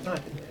tavern that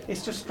night. And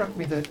it's just struck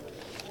me that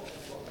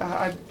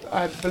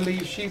I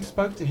believe she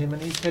spoke to him,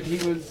 and he said he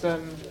was. Oh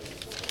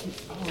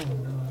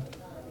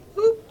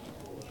no.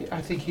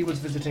 I think he was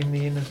visiting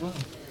the inn as well.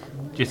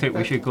 Do you think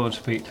we should go and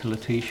speak to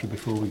Letitia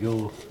before we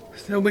go?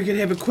 So we can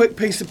have a quick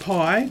piece of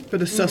pie,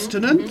 bit of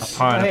sustenance. A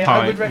pie and a I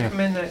pie. would yeah.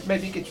 recommend that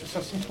maybe get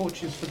yourself some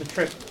torches for the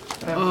trip.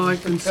 Oh, I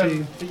can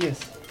see. Yes.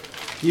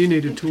 You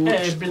need a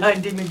torch.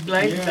 Blinding with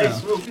blind Yeah.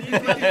 face will be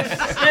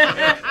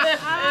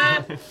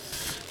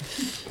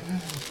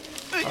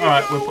All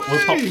right, we'll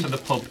pop to the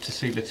pub to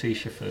see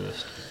Letitia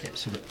first. Get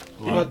some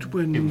like,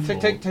 Edwin. info.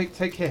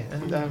 Take care,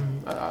 and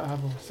I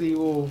will see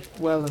you all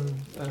well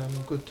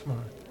and good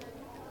tomorrow.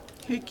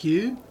 Heck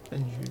you.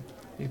 And you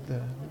leave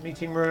the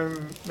meeting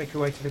room, make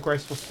your way to the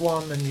Graceful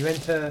Swan, and you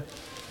enter.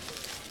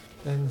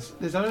 And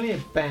there's only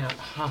about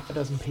half a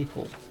dozen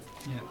people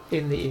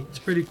in the inn. It's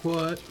pretty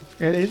quiet.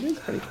 It is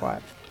pretty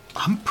quiet.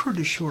 I'm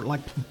pretty sure,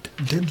 like,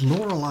 did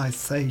Lorelai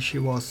say she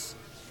was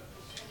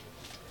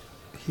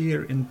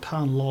here in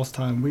town last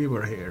time we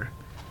were here?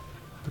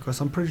 Because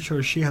I'm pretty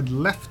sure she had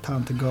left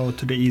town to go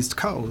to the East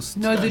Coast.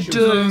 No, the she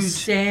dude.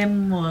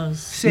 Sam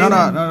was. No,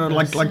 Sam.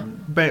 like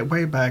Sam.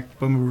 way back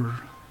when we were.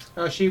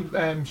 Oh, she's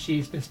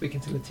been speaking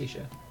to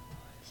Letitia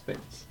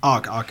Spence.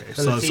 Okay,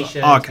 So so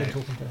Letitia has okay, been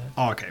talking to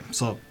her. okay,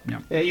 so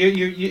yeah.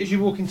 You as you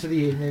walk into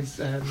the inn, there's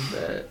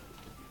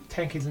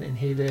Tank isn't in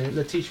here.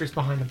 Letitia is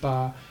behind the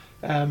bar.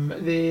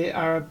 There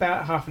are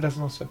about half a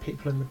dozen or so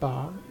people in the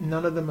bar.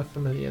 None of them are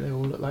familiar. They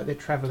all look like they're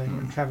travelling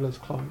in travellers'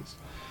 clothes.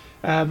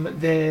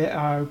 There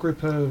are a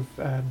group of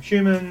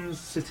humans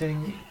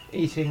sitting,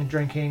 eating,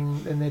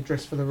 drinking, and they're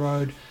dressed for the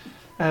road.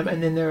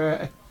 And then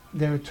there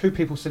are 2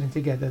 people sitting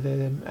together.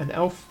 They're an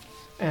elf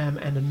and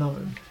a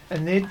gnome,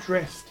 and they're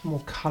dressed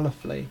more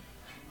colourfully.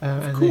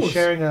 And they're course.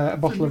 sharing a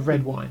bottle of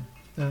red wine.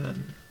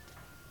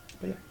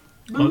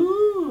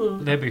 Ooh.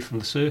 They'd be from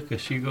the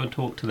circus. You go and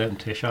talk to them,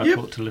 Tish. I'll Yep.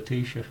 talk to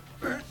Letitia.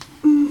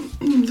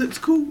 That's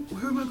cool.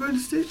 Who am I going to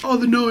see? Oh,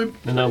 the gnome.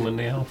 The gnome and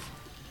the elf.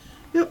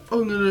 Yep.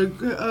 I'm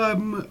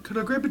gonna. Can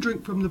I grab a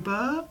drink from the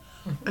bar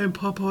and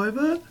pop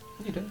over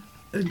You do.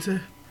 and say,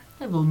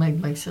 I will make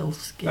myself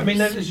scarce. I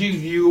mean, as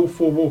you all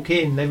 4 walk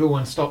in,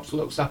 everyone stops,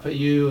 looks up at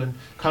you, and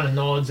kind of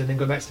nods, and then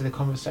go back to the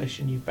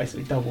conversation. You've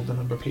basically doubled the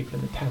number of people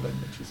in the tavern,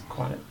 which is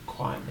quite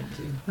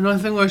empty. and I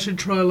think I should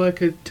try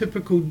like a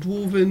typical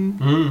dwarven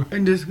Mm.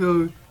 and just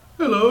go,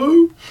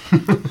 hello.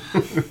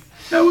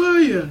 How are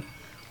you?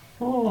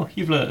 Oh,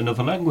 you've learnt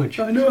another language.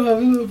 I know,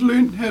 I've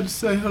learned how to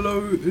say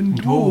hello in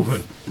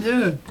Dwarven. Dwarven.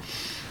 Yeah.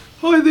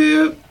 Hi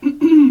there.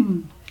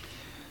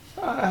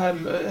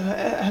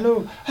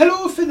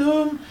 Hello,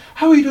 Finham.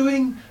 How are you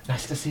doing?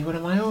 Nice to see one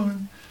of my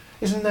own.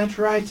 Isn't that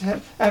right,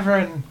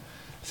 Averin?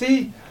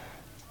 See?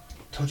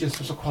 Told you this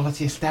was a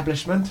quality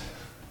establishment.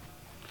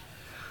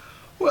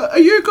 Well, are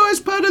you guys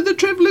part of the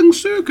travelling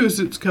circus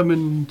that's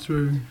coming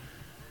through?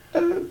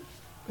 And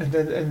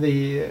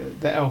the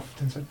elf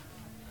then said,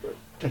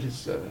 that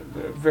is a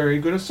very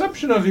good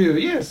assumption of you.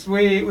 Yes,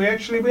 we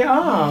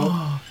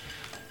are.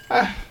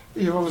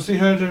 You've obviously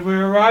heard that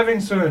we're arriving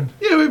soon.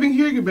 Yeah, we've been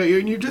hearing about you,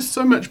 and you're just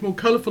so much more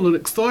colourful and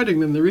exciting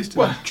than the rest of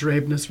Well, the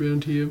drabness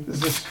around here.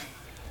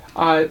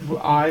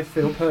 I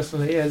feel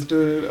personally, as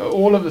do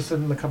all of us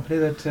in the company,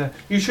 that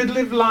you should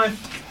live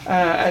life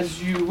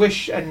as you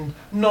wish and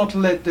not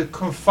let the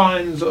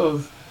confines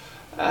of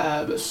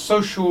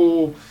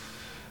social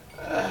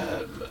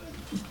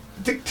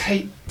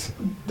dictate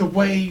the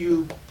way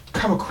you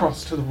come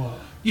across to the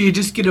world. You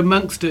just get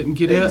amongst it and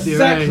get out there.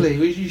 Exactly.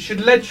 You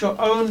should let your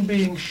own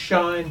being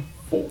shine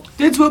forth.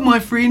 That's what my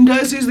friend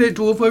does. Is that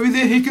dwarf over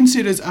there? He can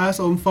set his ass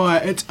on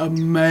fire. It's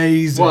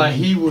amazing. Well,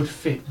 he would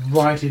fit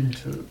right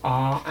into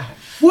our act.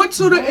 What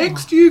sort of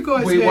axe do you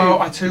guys have?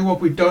 Well, I tell you what,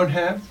 we don't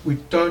have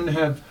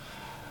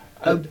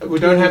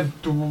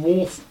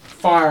dwarf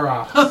fire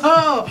art.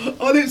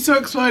 Oh, that's so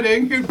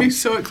exciting. He'd be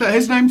so excited.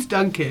 His name's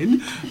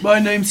Duncan. My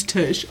name's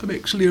Tish. I'm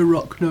actually a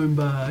rock gnome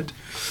bard.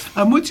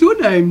 What's your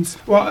names?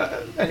 Well,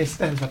 and he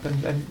stands up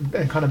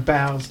and kind of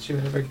bows to you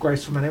in a very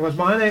graceful manner. Well,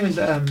 my name is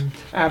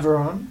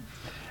Averon,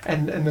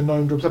 and the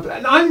gnome drops up.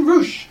 And I'm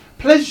Roosh.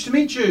 Pleasure to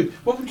meet you.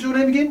 What was your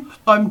name again?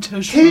 I'm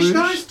Tish. Tish, Roosh.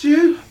 nice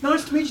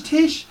to meet you,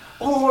 Tish.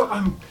 Oh,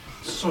 I'm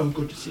so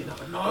good to see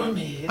another gnome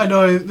here. I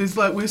know.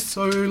 We're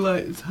so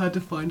it's hard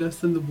to find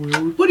us in the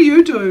world. What do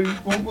you do?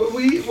 I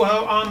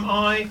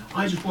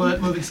just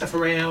work moving stuff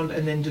around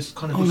and then just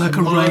kind of do like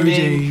some a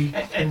miming,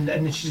 roadie. and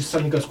then she just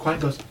suddenly goes quiet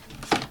and goes.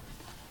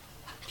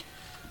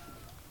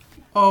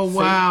 Oh See,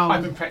 wow!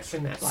 I've been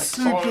practicing that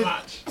so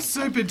much.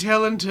 Super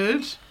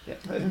talented. Yeah.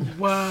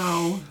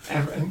 Wow.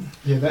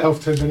 Yeah, the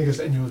elf turns and he goes,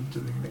 and you're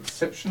doing an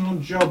exceptional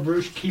job,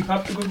 Roosh. Keep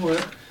up the good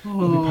work. Oh.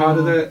 You'll be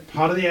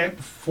part of the act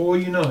before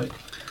you know it.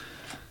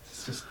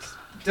 It's just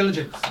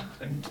diligence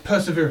and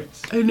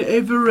perseverance. And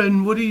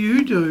Everin, what do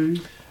you do?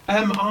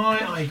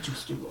 I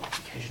just do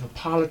occasional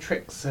parlour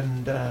tricks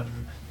and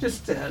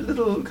just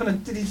little kind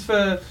of ditties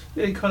for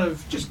kind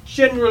of just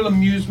general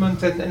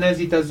amusement. And as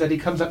he does that, he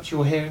comes up to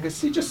your hair and goes,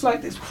 see, just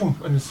like this.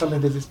 And suddenly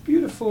there's this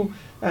beautiful,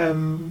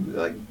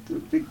 like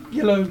big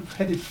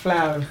yellow-headed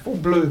flower in full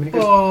bloom. And he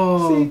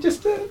goes, see,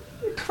 just a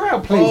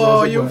crowd pleaser.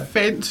 Oh, as it you're were.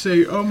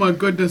 fancy. Oh my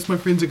goodness, my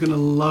friends are going to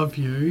love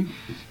you.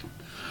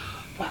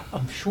 Well,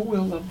 I'm sure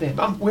we'll love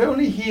them. We're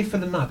only here for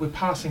the night. We're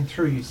passing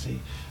through, you see.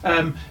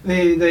 The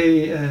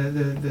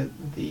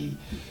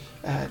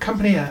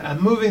company are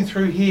moving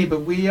through here,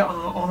 but we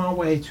are on our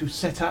way to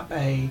set up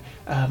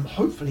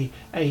hopefully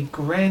a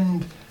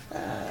grand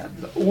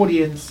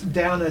audience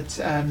down at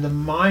the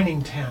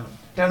mining town,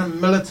 down in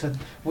Millerton.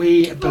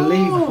 We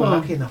believe, if we're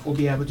lucky enough, we'll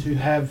be able to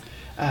have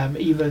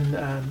even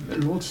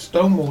Lord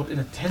Stonewall in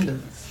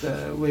attendance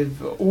with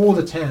all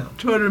the town.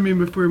 Trying to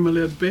remember if we're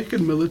allowed back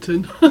in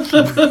Millerton.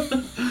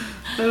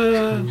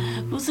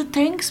 Was it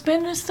Tanks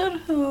Bannister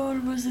or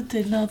was it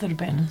another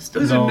Bannister?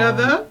 There's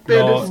another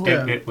No,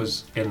 Bannister. it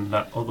was in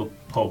that other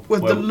pub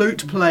With where, the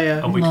lute player.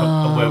 and we took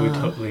where we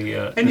took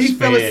the And he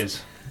fell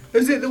spears.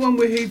 Is it the one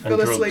where he fell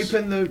drugs. asleep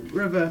in the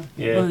river?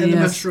 Yeah, Oh, And the yes.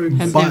 mushrooms.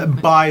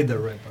 Had By the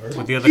river.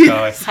 with the other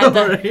guy.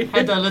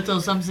 had a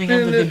little something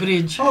under the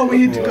bridge. Oh,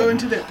 we had to go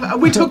into that.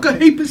 We took a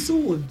heap of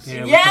swords.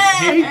 Yeah,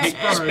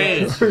 Yes!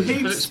 spears.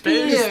 Heaps,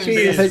 Spears.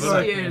 spears, wasn't it?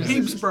 Spears.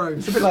 heaps, bro.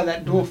 It's a bit like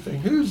that dwarf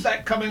thing. Who's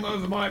that coming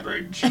over my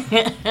bridge? Got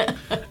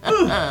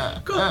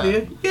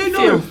there. Yeah,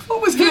 no. Filth.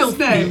 What was his Filth.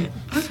 name?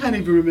 I can't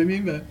even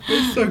remember.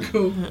 It's so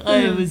cool. Oh,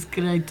 it was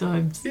great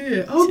times.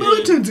 Yeah. Oh,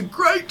 Millerton's a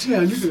great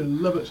town. You're gonna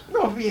love it.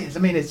 Oh yes, I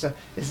mean it's an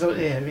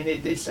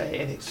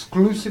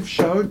exclusive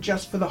show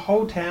just for the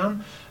whole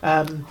town.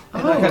 And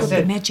like I got the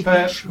said, magic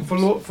mushrooms. for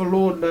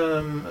Lord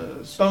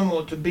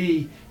Stonewall to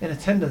be in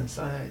attendance,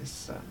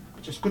 it's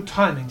just good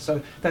timing. So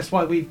that's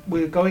why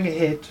we're going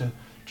ahead to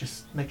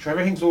just make sure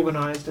everything's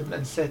organised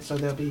and set. So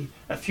there'll be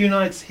a few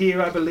nights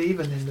here, I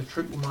believe, and then the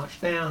troop will march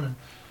down.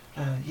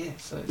 And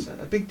so it's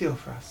a big deal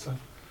for us. So.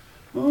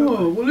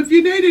 Oh, well, if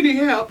you need any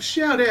help,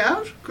 shout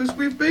out, because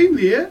we've been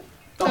there,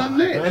 done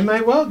that. I may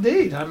well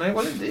indeed.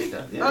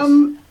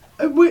 Yes.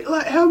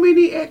 How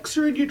many acts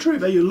are in your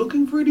troop? Are you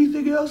looking for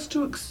anything else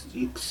to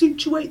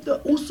accentuate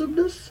the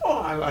awesomeness? Oh,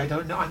 I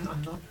don't know. I'm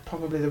not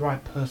probably the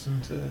right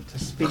person to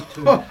speak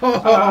to.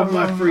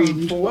 My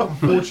friend.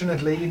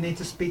 Unfortunately, you need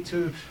to speak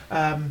to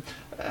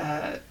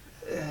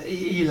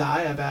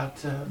Eli about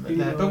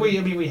that. But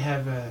we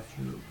have a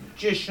few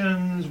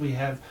magicians. We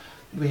have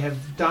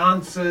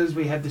dancers.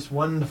 We have this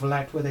wonderful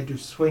act where they do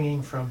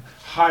swinging from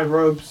high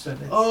ropes,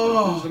 and it's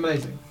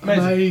amazing.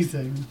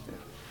 Amazing.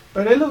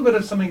 But a little bit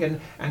of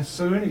something, and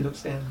soon he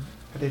looks down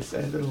but his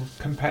little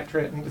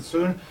compatriot, and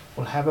soon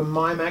we'll have a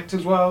mime act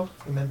as well.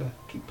 Remember,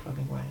 keep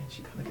plugging away, and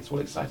she kind of gets all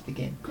excited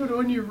again. Good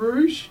on you,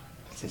 Rouge.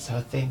 It's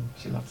her thing.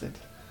 She loves it.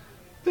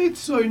 That's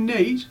so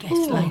neat.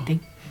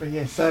 Gaslighting. But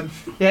yes,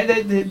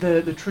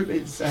 the troop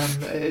is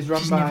run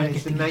She's by never the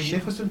getting a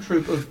magnificent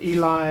troop of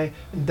Eli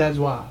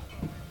Dazois.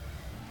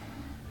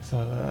 So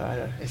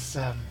it's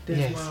yes,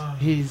 Dazois.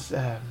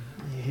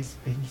 he's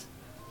been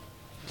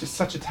just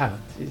such a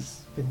talent.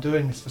 He's been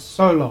doing this for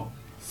so long.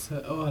 So,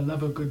 I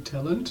love a good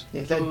talent.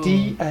 Yeah, that Oh.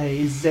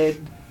 Dazois.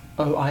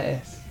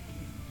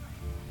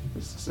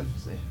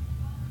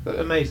 But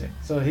amazing.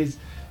 So he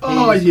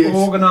Yes.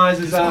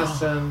 organises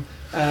us and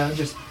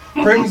just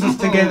brings us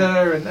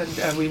together,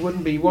 and we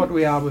wouldn't be what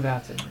we are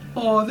without him.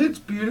 Oh, that's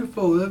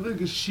beautiful. That they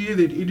can share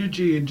that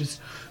energy and just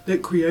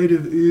that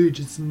creative urge.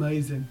 It's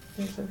amazing.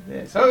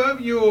 So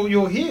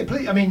you're here.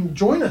 Please, I mean,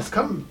 join us.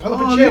 Come, pull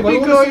up Oh, a chair. let me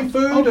We'll go. order some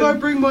food. I'll go and-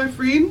 bring my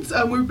friends.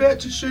 We're about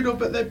to shoot off,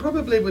 but they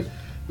probably would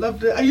love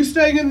to. Are you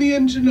staying in the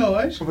inn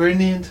tonight? We're in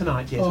the inn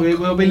tonight. Yes, Oh,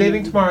 we'll be cool.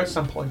 leaving tomorrow at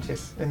some point.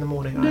 Yes, in the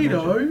morning. I imagine.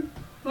 Neato.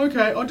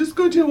 Okay, I'll just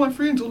go tell my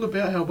friends all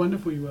about how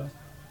wonderful you are.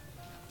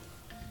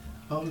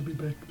 I'll be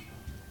back.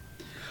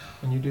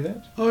 When you do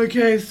that.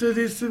 Okay, so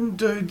there's some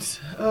dudes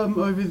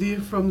over there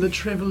from the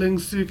travelling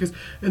circus,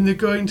 and they're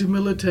going to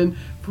Millerton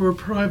for a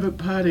private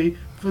party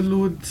for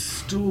Lord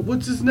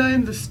what's his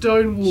name? The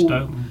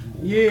Stonewall.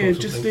 Yeah,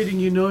 just letting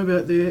you know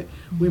about that.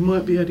 We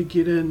might be able to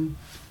get in,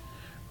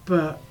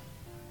 but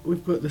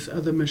we've got this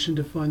other mission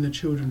to find the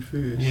children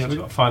first. Yeah, we've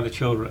got to find the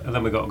children, and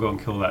then we've got to go and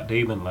kill that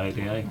demon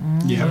lady, eh?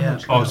 Yeah.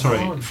 Oh, sorry,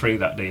 on. free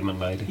that demon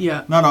lady.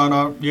 Yeah,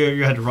 No.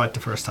 You had it right the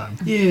first time.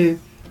 yeah,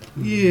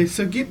 yeah.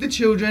 So get the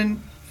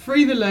children,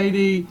 free the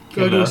lady, go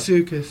Kill to her. a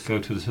circus. Go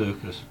to the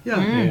circus. Yeah,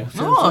 Yeah. sounds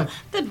Oh, like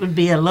that would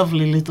be a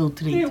lovely little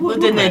treat, Yeah,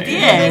 wouldn't it? it?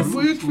 Yes. That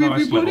worked for Nice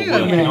everybody, little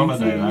I working think.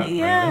 holiday, that, really.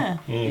 Yeah.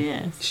 Yeah.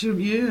 Yes. Sure,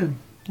 yeah.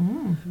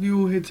 Mm. Have you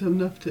all had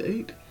enough to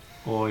eat?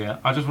 Oh, yeah.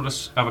 I just want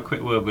to have a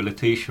quick word with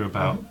Letitia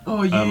about,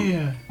 Oh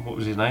yeah, what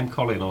was his name?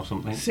 Colin or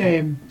something?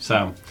 Sam.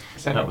 Sam.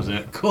 That was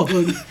it.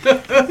 Colin.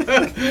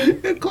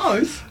 They're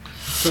close.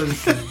 So the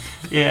same.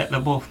 Yeah, they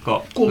both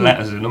got Colin.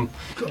 letters in them.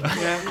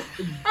 Yeah.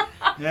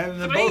 Yeah,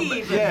 they're Three both,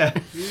 even. yeah.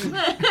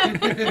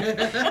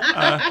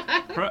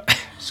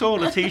 So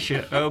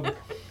Letitia,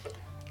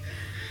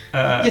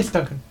 Yes,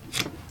 Duncan.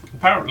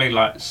 apparently,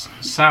 like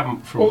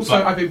Sam from. Also,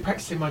 like- I've been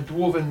practicing my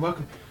dwarven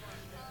welcome.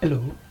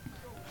 Hello.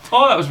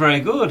 oh, that was very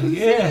good.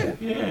 Yeah,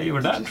 you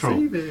were Did you natural.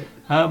 see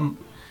that?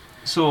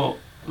 So,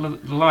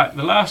 like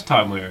the last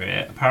time we were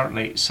here,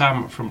 apparently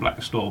Sam from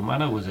Blackstone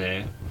Manor was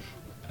here,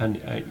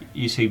 and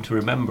you seem to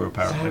remember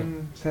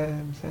apparently.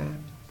 Sam.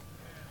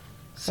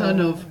 Son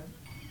of.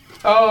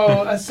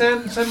 Oh,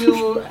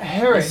 Samuel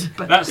Herring.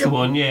 That's the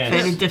one. Yeah.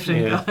 Very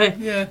different Yeah. guy.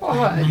 Yeah.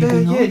 Oh,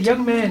 Maybe not.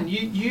 young man,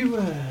 you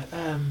were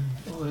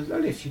well, it was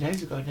only a few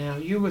days ago now.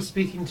 You were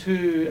speaking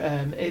to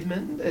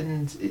Edmund,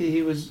 and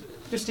he was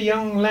just a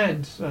young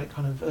lad, like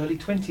kind of early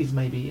 20s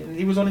maybe, and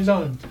he was on his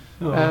own.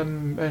 Oh.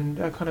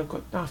 And I kind of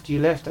got after you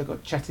left, I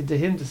got chatted to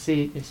him to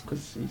see it's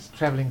because he's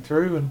travelling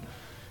through, and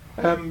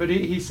but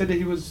he said that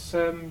he was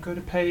going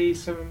to pay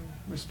some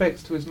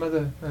respects to his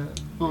mother.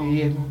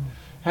 He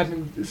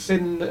hadn't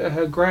seen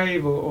her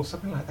grave or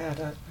something like that.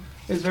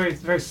 It was a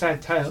very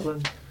sad tale,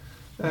 and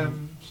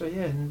so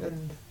yeah,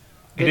 and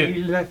He then did-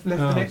 he left the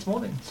Oh. next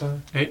morning. So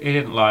He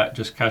didn't like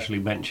just casually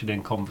mention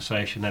in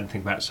conversation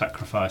anything about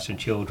sacrificing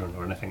children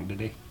or anything,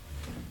 did he?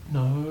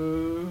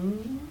 no,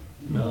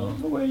 No.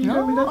 the way you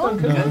got me that,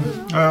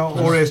 Duncan.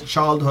 Or his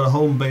childhood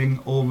home being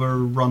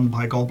overrun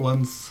by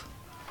goblins.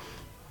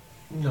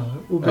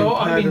 No. Or being Oh,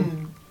 I part of-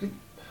 mean,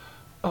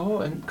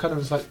 and kind of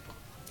was like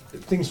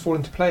things fall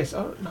into place.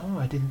 Oh no,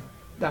 I didn't.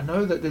 I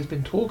know that there's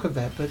been talk of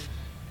that, but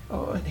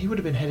and he would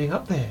have been heading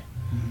up there.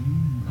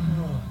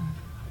 Oh.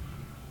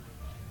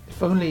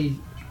 If only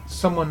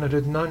someone that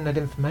had known that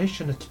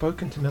information had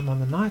spoken to him on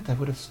the night, they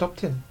would have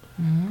stopped him,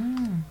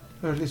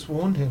 or at least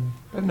warned him.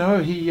 But no,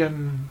 he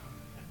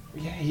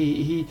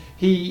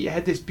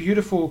had this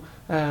beautiful.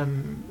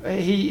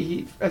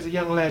 He as a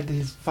young lad,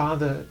 his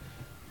father,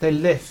 they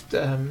left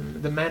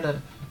the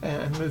manor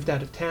and moved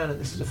out of town, and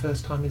this is the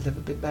first time he's ever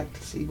been back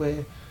to see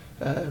where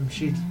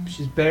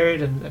she's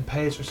buried and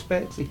pay his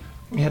respects. He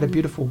had a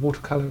beautiful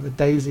watercolor of a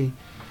daisy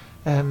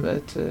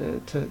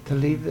to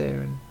leave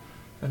there, and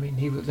I mean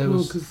there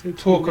was 'cause they're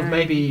talk too of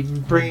maybe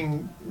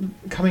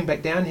coming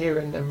back down here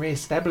and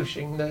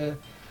re-establishing the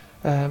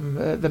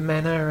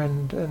manor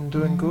and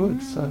doing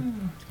good. So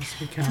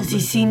Does he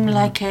seem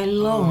like a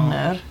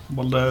loner?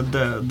 Well,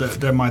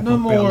 there might no not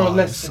be more or alive,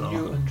 less so. than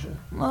you, Andrew.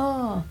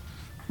 Oh.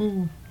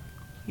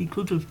 He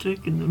could have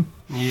taken them.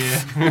 Yeah.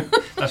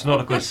 That's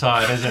not a good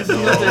sign, is it?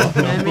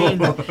 I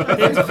mean,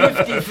 it's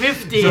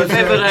 50-50 if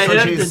ever I so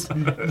heard she's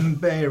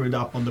it. buried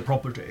up on the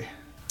property.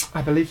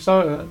 I believe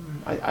so.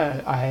 I,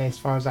 as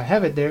far as I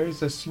have it, there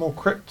is a small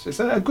crypt. It's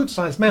a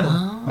good-sized manor.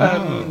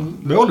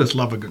 They always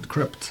love a good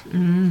crypt.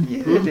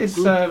 Yeah, it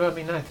is. I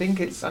mean, I think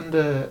it's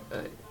under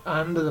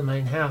the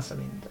main house. I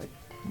mean,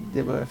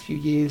 there were a few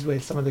years where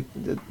some of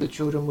the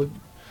children would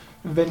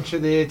venture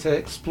there to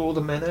explore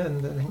the manor,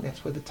 and I think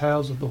that's where the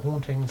tales of the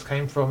hauntings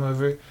came from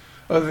over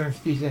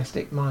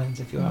enthusiastic minds,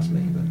 if you ask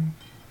me.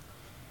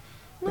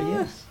 But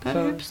yes,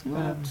 Perhaps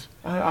not.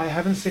 I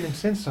haven't seen him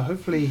since, so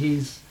hopefully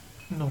he's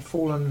not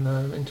fallen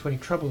into any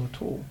trouble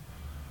at all.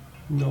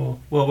 No.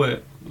 Well,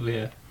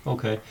 yeah.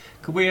 Okay.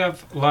 Could we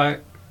have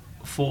like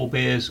 4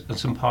 beers and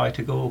some pie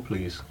to go,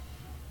 please?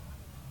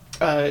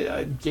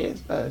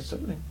 Yes,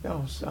 certainly.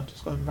 I'll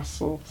just go and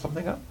rustle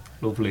something up.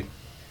 Lovely.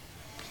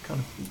 Kind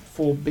of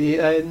 4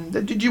 beer. And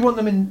did you want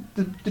them in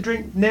the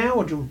drink now,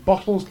 or do you want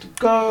bottles to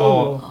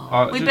go?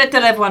 Or, We better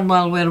have one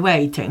while we're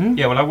waiting.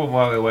 Yeah, we'll have one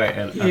while we're waiting,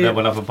 and Yeah. then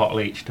we'll have a bottle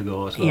each to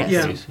go as well.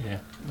 Yes. Please. Yeah.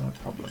 No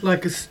problem.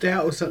 Like a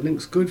stout or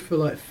something's good for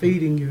like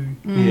feeding you.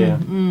 Yeah.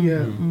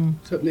 Yeah,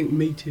 something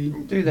meaty.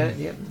 Do that,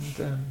 yeah.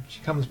 And she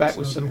comes back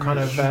with some kind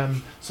of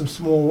some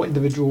small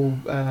individual,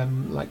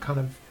 like kind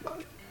of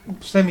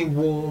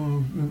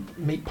semi-warm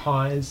meat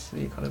pies,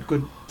 kind of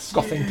good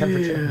scoffing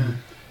temperature.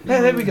 Yeah,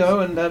 there we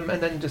go. And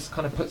then just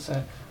kind of puts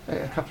a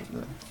couple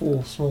of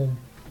 4 small.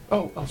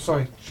 Oh,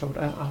 sorry,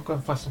 shoulder. I'll go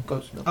and find some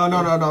goat's milk. Oh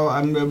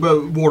no.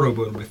 Well, water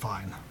will be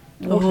fine.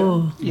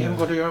 Oh, You haven't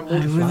got your own I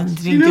water wouldn't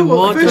flask. drink You know the what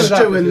water. fish That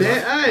do in would be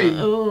there, eh?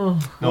 Oh,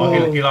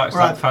 No, he likes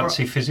Right, that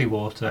fancy fizzy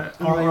water.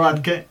 All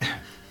right,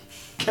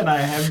 can I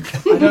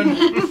have? I don't.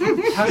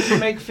 How do you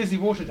make fizzy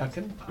water,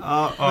 Duncan?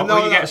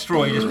 When you get a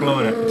straw, you just blow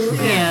in it.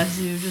 yes,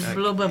 you just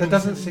blow bubbles. That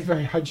doesn't seem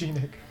very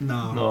hygienic.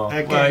 No. No,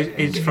 Okay. well,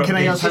 it's from, Can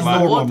I it's just have like-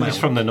 normal It's milk?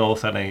 from the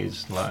north, and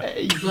he's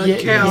like, Like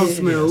cow's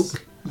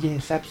milk.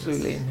 Yes,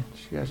 absolutely. And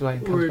she goes away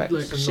and Or comes back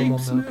like with some normal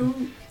sheep's milk. milk.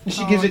 And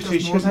she gives it to you.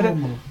 She goes, I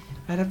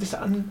have this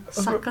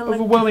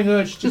overwhelming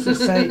urge just to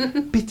say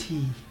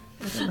bitty.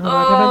 I don't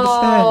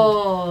understand.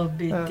 Oh,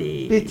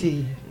 bitty.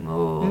 Bitty.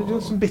 Oh.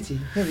 Do some bitty.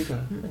 There we go.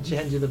 And she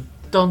hands you the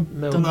Don't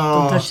milk. don't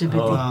touch the bitty.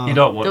 oh, you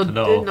don't want to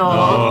know.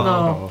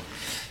 No.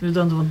 You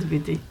don't want the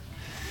bitty.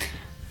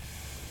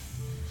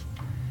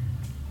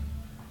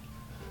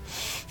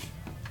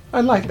 I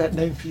like that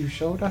name for you,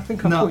 Shold. I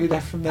think I'll No. call you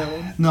that from now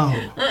on. No.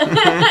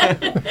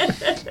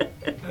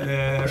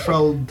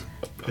 Shold,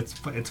 it's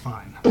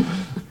fine.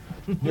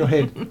 In your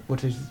head,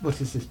 what is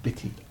this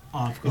bitty?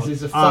 I've got,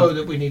 Is this a foe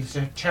that we need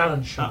to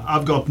challenge, Shold?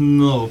 I've got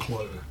no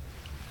clue.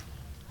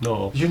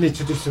 No, You need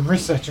to do some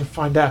research and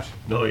find out.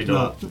 no, you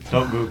don't.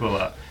 Don't Google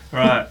that.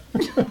 Right.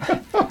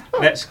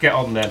 Let's get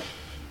on then.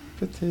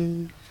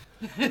 Bitty.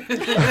 Let's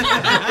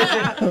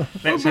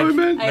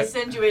head, I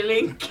send you a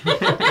link.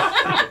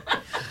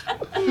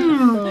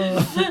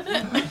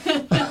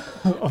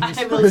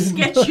 I will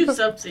sketch you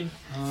something.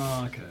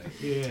 Okay.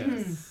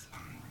 Yes.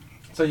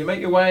 So you make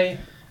your way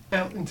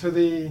out into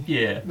the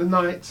yeah.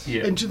 night.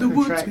 Yeah. Into the Okay,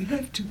 woods track. we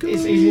have to go.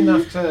 It's easy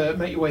enough to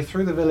make your way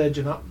through the village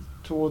and up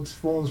towards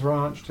Vaughn's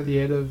Ranch to the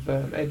edge of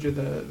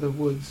the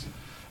woods,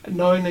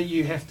 knowing that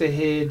you have to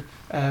head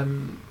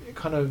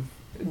kind of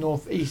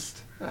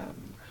northeast.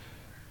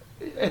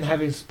 And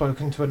having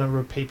spoken to a number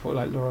of people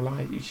like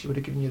Lorelei, she would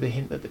have given you the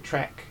hint that the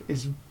track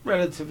is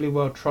relatively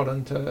well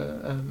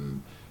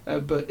trodden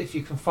but if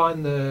you can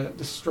find the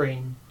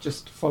stream,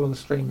 just follow the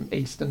stream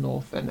east and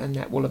north, and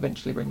that will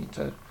eventually bring you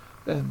to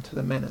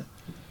the manor.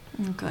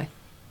 Okay.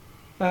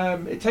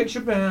 It takes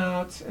you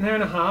about an hour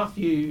and a half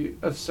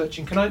of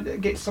searching. Can I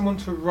get someone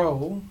to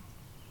roll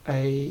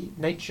a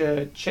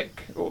nature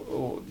check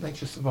or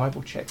nature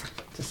survival check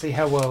to see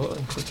how well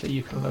and quickly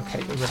you can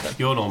locate the river?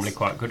 You're normally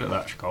quite good at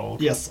that, Skold.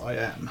 Yes, I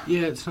am.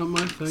 Yeah, it's not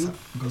my thing.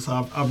 Because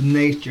I've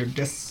natured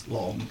this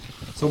long.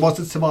 So what's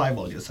it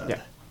survival, you said?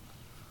 Yeah.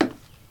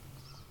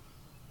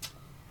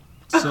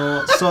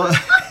 So It's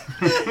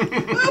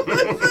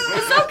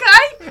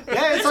okay.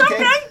 yeah, it's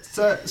okay.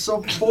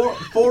 So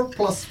 4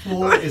 plus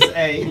 4 is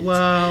 8.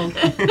 Wow.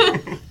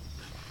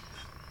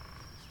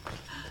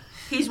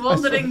 He's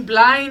wandering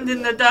blind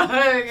in the dark.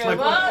 It's like,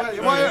 What?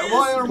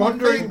 why are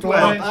Wandering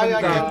blind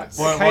and dark,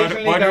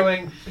 occasionally why do-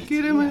 going.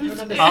 Get him I in. don't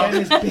understand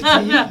this bitty.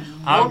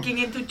 Walking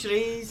into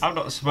trees. I'm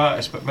not the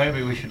smartest, but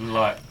maybe we should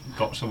like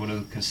got someone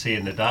who can see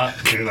in the dark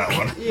to do that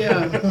one.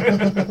 Yeah.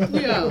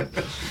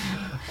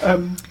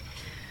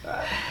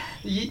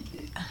 Yeah.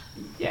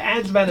 It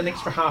adds about an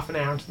extra half an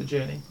hour into the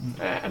journey,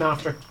 and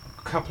after a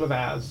couple of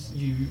hours,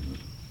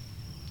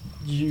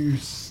 you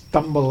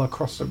stumble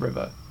across the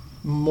river.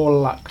 More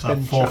luck So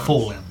than for chance.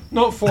 falling.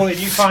 Not falling.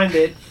 You find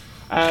it,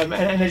 and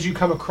as you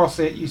come across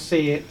it, you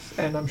see it,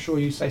 and I'm sure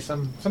you say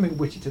something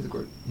witty to the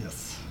group.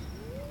 Yes.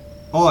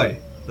 Oi,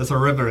 there's a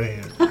river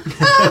here.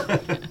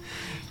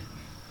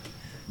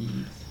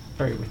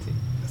 Very witty.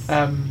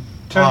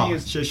 Turning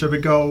is Should we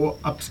go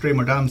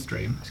upstream or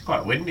downstream? It's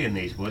quite windy in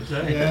these woods,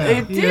 eh? Yeah.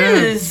 It Yeah,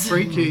 is.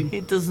 freaky.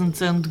 It doesn't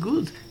sound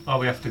good. Oh,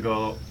 we have to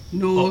go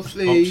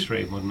Northy.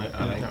 upstream, wouldn't it?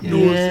 I think. Yeah.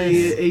 Northy,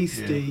 Yes.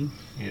 easty.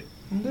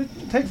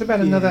 It takes about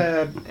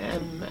another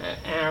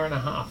hour and a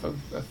half of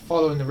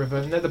following the river.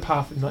 And the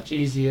path is much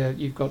easier.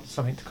 You've got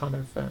something to kind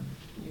of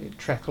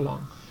trek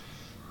along.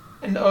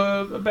 And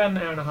about an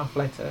hour and a half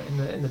later,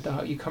 in the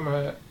dark, you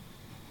come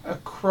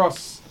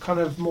across kind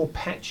of more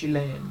patchy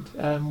land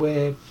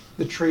where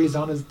the trees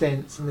aren't as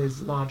dense and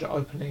there's larger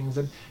openings.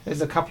 And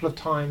there's a couple of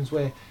times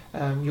where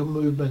your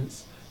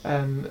movements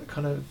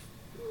kind of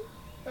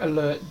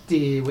alert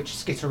deer which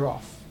skitter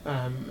off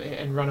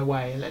and run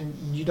away, and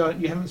you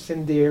haven't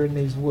seen deer in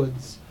these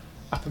woods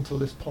up until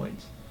this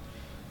point.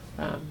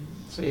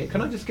 So yeah,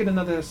 can I just get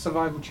another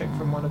survival check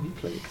from one of you,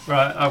 please?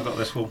 Right, I've got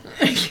this one.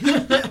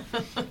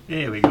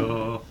 Here we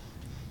go.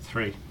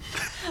 3.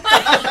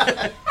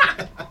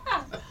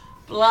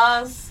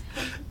 Plus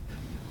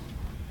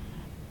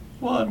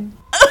 1.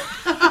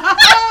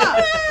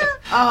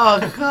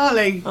 Oh,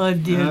 golly. oh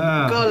dear.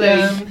 Golly.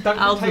 Duncan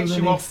I'll do takes the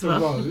you off next the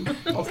one.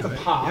 road, off the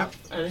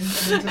path, and into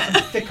some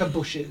thicker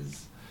bushes.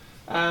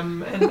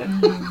 And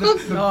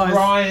the Nice.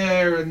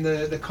 briar and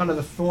the kind of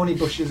the thorny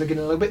bushes are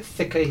getting a little bit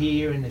thicker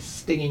here, and there's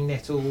stinging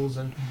nettles,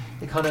 and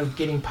they're kind of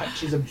getting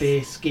patches of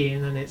bare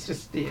skin, and it's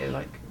just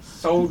like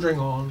soldiering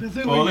on. I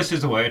think Oh, we- this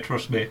is the way,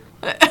 trust me.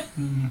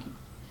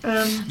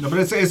 No,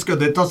 but it's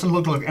good. It doesn't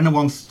look like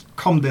anyone's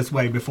come this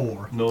way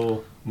before.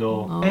 No.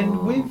 Oh.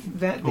 And with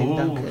that, then, Ooh.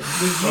 Duncan,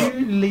 with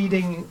you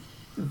leading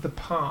the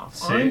path,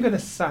 See? I'm going to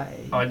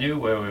say I knew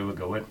where we were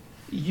going.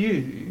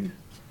 you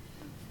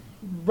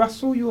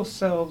rustle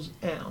yourselves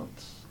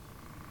out.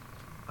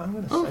 I'm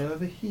going to say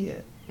over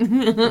here,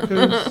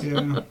 because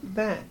Yeah.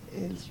 that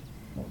is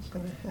what's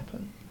going to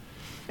happen.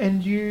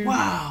 And you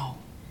Wow.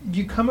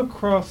 you come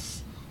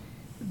across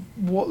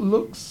what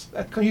looks,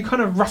 you kind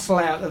of rustle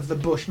out of the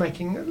bush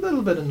making a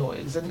little bit of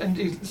noise, and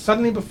you,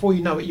 suddenly before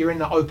you know it you're in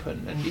the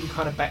open, and you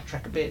kind of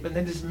backtrack a bit, and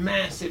then this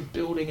massive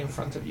building in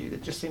front of you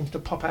that just seems to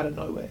pop out of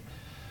nowhere.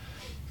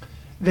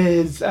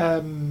 There's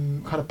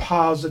kind of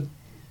piles of,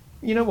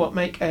 you know what,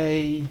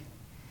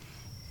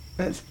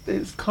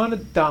 it's kind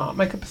of dark,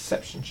 make a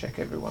perception check,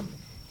 everyone.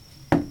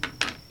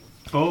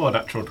 Oh,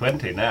 natural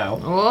 20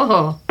 now.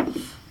 Oh.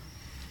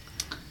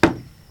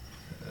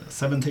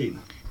 17.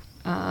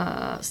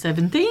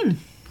 17.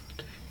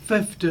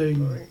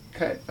 15.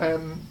 Okay,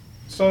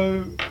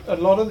 so a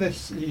lot of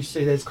this you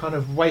see there's kind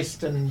of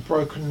waste and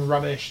broken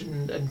rubbish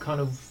and kind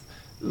of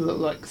look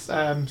like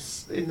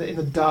in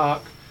the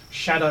dark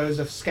shadows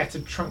of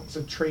scattered trunks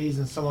of trees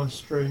and so on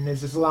strewn.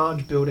 There's this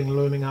large building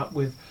looming up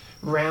with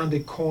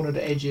rounded cornered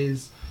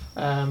edges.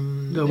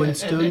 No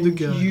one's done the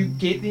garden. You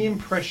get the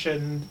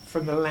impression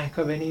from the lack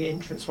of any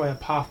entranceway or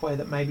pathway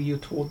that maybe you're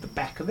toward the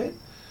back of it.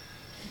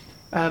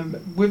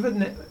 With a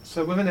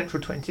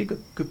natural 20,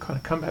 good kind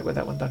of comeback with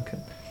that one,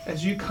 Duncan.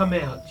 As you come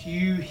out,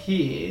 you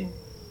hear.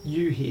 Mm-hmm.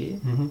 You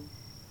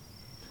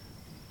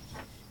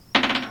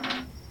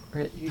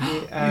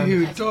hear.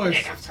 You hear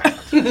dice.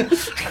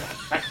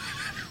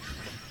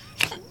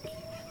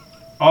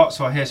 Oh,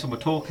 so I hear someone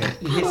talking.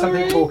 You hear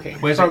something talking.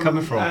 Where's it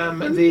coming from?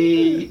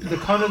 The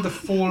kind of the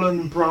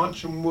fallen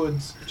branch and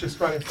woods just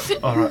right in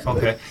front. All right,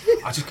 okay.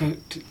 I'll just go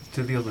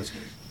to the others.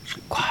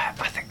 Quiet,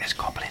 I think there's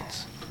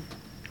goblins.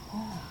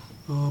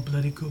 Oh,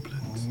 bloody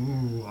goblins.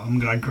 Ooh, I'm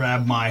gonna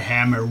grab my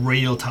hammer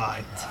real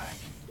tight.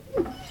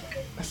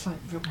 That's like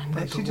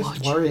actually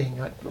just worrying,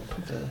 like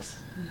perverse.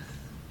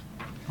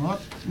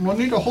 What? I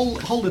need to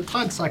hold it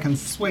tight so I can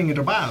swing it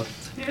about.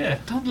 Yeah.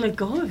 Don't let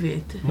go of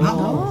it.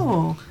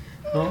 No.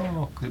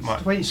 Oh, 'cause it The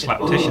way you might said,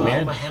 slap Tish in the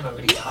head. my hammer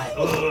really tight.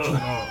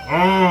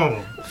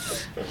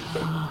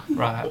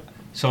 Right.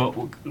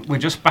 So we're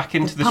just back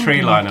into the Pumping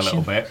tree line a action.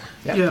 little bit,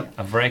 Yeah.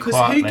 and very Because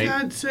he quietly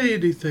can't see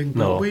anything, but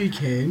No. we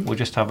can. we'll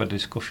just have a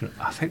discussion.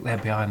 I think they're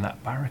behind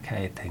that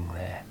barricade thing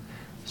there.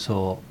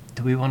 So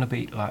do we want to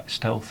be like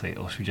stealthy,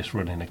 or should we just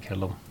run in and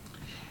kill them?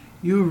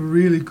 You're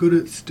really good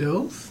at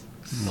stealth.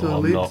 No, So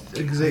I'm let's not.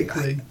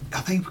 exactly.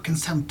 I think we can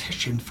send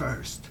Tish in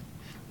first.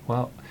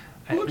 Well,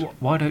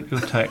 why don't you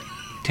take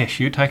Tish?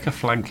 You take a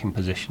flanking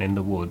position in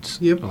the woods,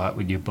 Yep. like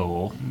with your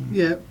bow,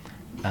 Yeah.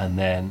 and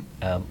then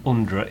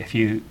Undra, if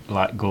you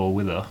like go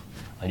with her,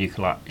 and you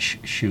can like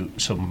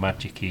shoot some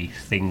magic-y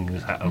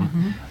things at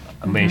them,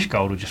 and me and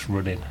Skold will just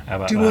run in. How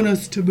about Do you that? want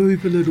us to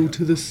move a little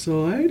to the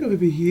side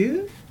over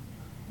here?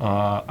 I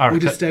Or reckon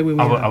just stay where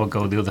we I would, are? I would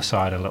go the other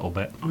side a little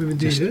bit. Over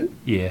Just- there?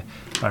 Yeah,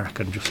 I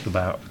reckon just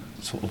about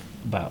sort of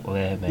about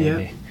there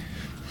maybe.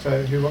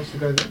 So who wants to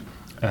go there?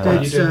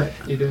 That's,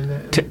 You doing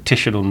that?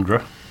 Tish and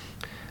Undra,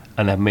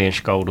 and then me and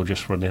Skold will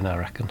just run in, I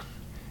reckon.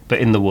 But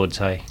in the woods,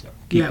 hey.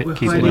 Yeah, we're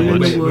Keep it in hiding the in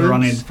woods. the We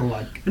run in woods. for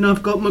like, And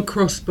I've got my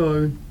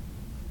crossbow.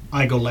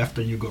 I go left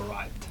and you go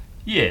right.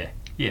 Yeah.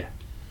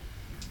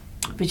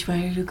 Which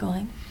way are you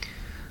going?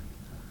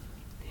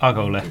 I'll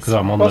go left because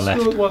I'm on the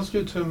left. Whilst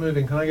you two are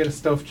moving, can I get a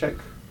stealth check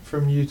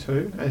from you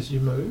two as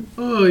you move?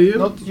 Oh, yeah.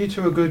 Not you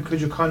two are good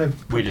because you're kind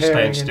of We're just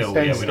preparing staying and still,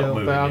 staying yeah, we're not still,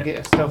 moving but I'll yet. get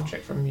a stealth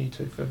check from you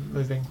two for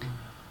moving.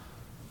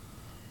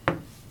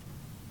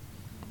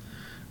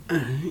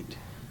 Alright.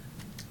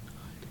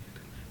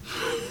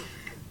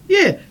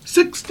 Yeah,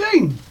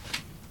 16.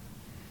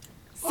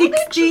 I'm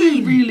actually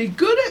 16. really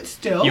good at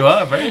stealth. You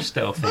are very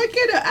stealthy. I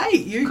get an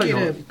 8. You Because get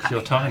you're, a... 'cause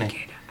you're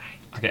tiny.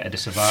 I get a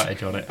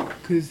disadvantage on it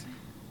Because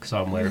because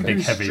I'm wearing you're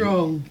big heavy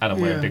strong. and I'm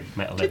wearing Yeah. big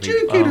metal Did heavy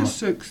you get armor. a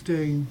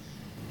 16?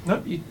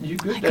 No, you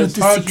good. I got As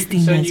the far as you're 16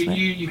 concerned, as well.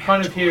 you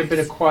kind of hear a bit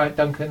of quiet,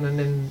 Duncan, and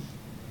then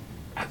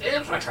a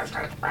bit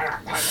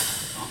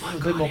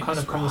more kind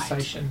of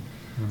conversation,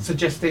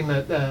 suggesting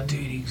that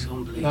Dirty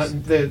zombies.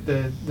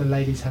 the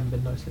ladies haven't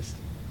been noticed.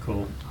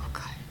 Cool.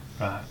 Okay.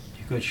 Right,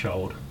 you're good,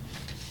 Shold.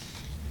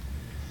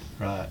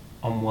 Right,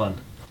 on 1.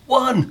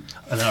 1!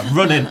 And then I'm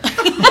running.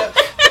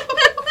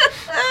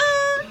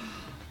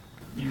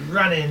 You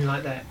run in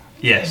like that.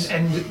 Yes.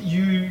 And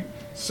you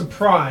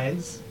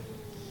surprise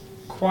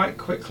quite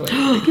quickly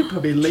You could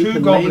probably leap two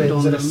and land goblins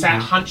on that are them.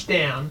 sat hunched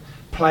down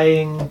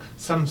playing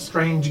some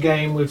strange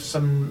game with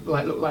some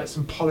look like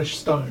some polished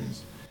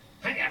stones.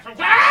 Hang out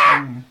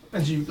from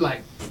and you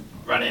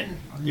run in.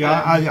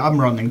 Yeah, I'm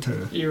running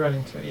too. You're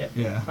running to it, yeah.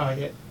 Yeah. Oh,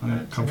 yeah.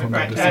 I come from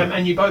right. the other side.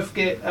 And you both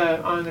get,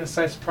 I'm going to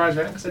say, surprise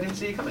round because I didn't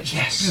see you coming.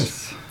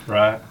 Yes.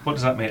 Right, what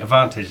does that mean?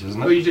 Advantage,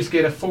 isn't Or it? you just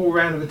get a full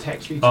round of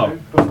attacks for you two Oh,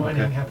 before okay.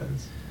 anything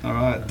happens. All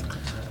right.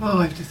 Oh,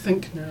 I have to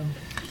think now.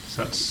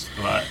 So that's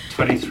like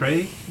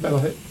 23. That'll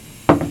hit.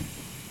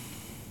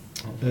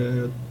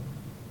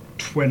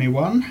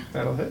 21.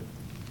 That'll hit.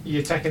 You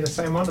attacking the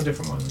same one or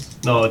different ones?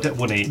 No,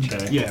 1 each,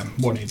 eh? Yeah,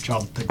 one each.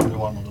 I'll take the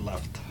one on the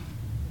left.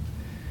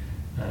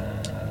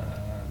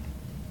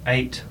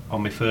 8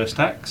 on my first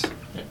axe.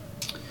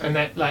 And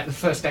that, the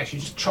first axe, you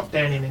just chop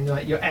down in,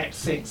 and your axe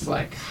sinks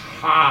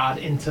hard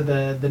into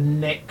the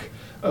neck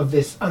of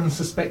this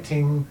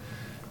unsuspecting,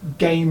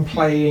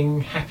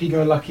 game-playing,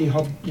 happy-go-lucky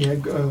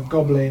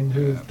goblin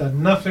who has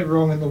done nothing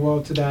wrong in the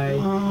world today.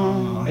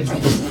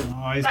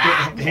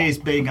 He's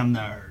being a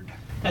nerd.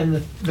 And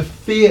the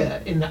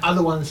fear in the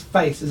other one's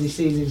face as he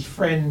sees his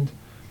friend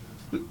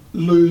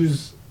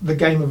lose the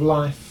game of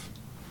life.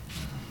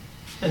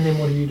 And then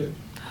what do you do?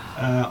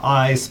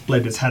 I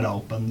split his head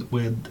open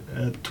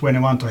with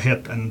 21 to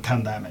hit and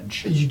 10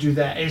 damage. You do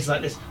that. It's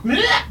like this.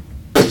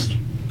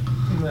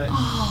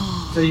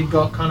 So you've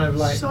got kind of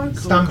So cool,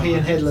 Stumpy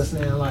and guys. Headless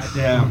now,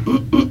 Yeah.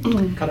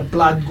 kind of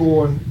blood,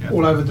 gore, and Yeah.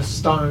 all over the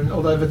stone,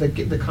 all over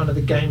the kind of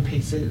the game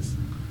pieces.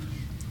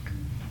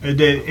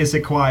 Is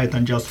it quiet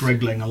and just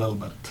wriggling a little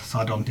bit, so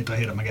I don't need to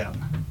hit him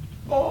again?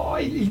 Oh,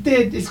 he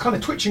did. He's kind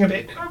of twitching a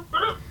bit,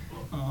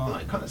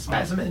 kind of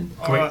spasming.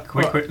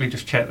 Quickly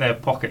just check their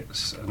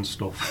pockets and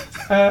stuff.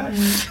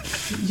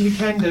 You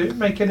can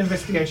make an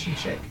investigation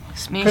check.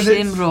 Smash 'Cause them,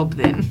 it's- rob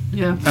them.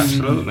 Yeah.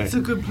 Absolutely. It's a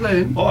good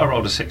plan. Oh, I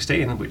rolled a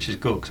 16, which is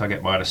good because I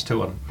get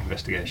 -2 on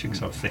investigation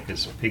because I'm thick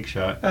as pig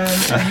shite.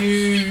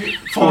 You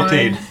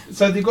 14.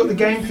 So they've got the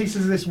game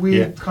pieces of this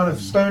weird Yeah. kind of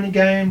stony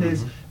game.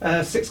 There's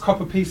 6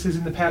 copper pieces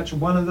in the pouch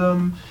of one of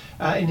them.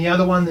 In the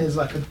other one, there's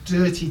a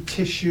dirty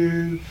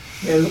tissue.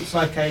 It looks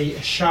like a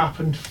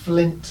sharpened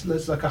flint.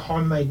 There's a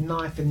homemade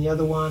knife in the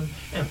other one,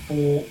 and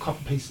 4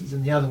 copper pieces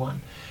in the other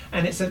one.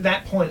 And it's at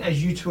that point,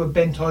 as you two are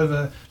bent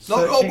over,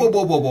 searching,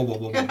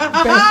 Whoa.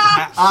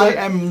 I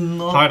am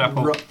not.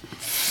 Pineapple.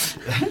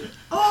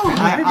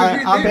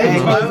 I'm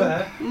bent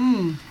over,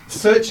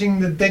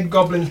 searching the dead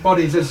goblins'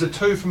 bodies as the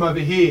two from over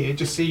here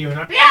just see you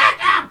and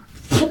Yeah.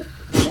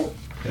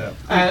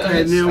 and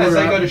Okay, as now we're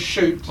they go up. to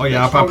shoot. Oh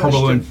yeah, it's I rolled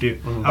probably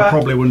initiative. wouldn't. I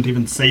probably wouldn't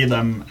even see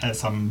them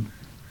as I'm.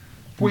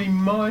 We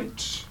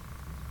might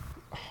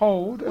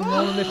hold and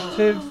roll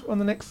initiative on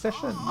the next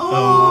session.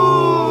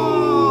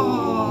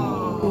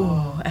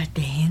 Oh, at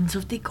the hands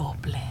of the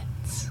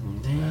goblins.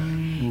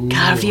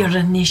 Carve your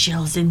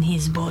initials in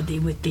his body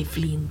with the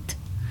flint.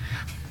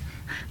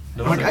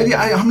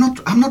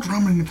 I'm not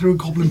rummaging through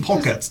goblin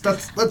pockets.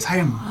 That's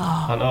him.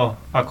 I know.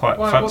 I quite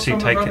What's fancy wrong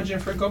with taking. rummaging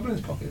for a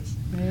goblin's pockets?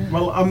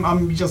 Well, I'm Oh,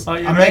 you're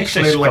I'm racist,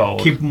 actually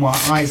Gold. keeping my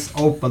eyes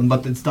open,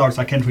 but it's dark,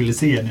 so I can't really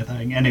see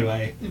anything.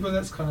 Anyway, Well,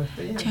 that's kind of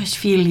Just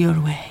feel your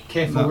way.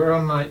 careful. No.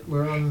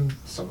 We're on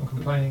someone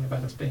complaining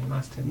about us being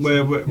nice to him.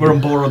 we're on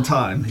borrowed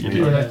time.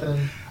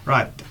 Jonathan.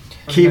 Right.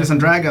 Keys and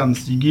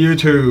Dragons,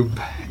 YouTube,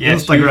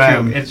 Yes,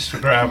 Instagram. YouTube,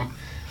 Instagram.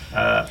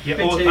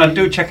 BT. And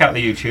do check out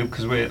the YouTube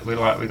because we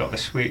got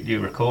this sweet new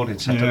recording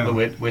set Yeah. up.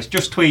 We're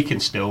just tweaking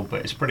still, but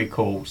it's pretty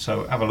cool.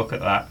 So have a look at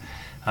that,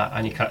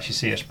 and you can actually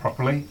see us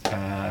properly.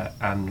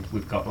 And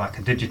we've got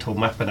a digital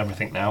map and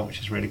everything now, which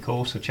is really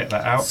cool. So check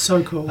that out.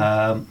 So cool.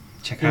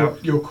 Check out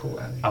You're cool,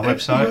 Ali. our You're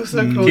website,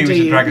 so cool, dear.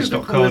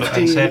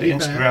 QSandDragons.co.nz, You're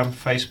Instagram,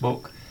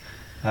 Facebook.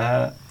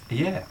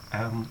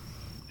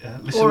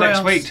 Listen Or next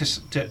else. week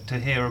to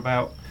hear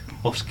about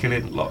us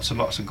killing lots and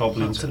lots of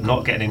goblins and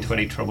not getting into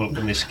any trouble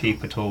in this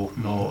keep at all.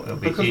 No, it'll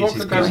be Because easy. what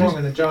could go wrong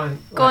in a giant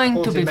Going to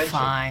haunted be mansion?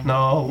 fine.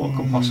 No, what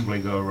could possibly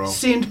go wrong?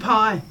 Send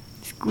pie.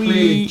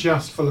 Clearly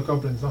just full of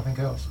goblins, nothing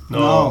else.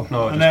 No, and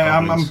just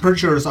I'm goblins. pretty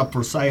sure it's up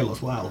for sale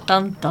as well.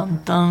 Dun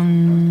dun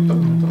dun.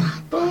 And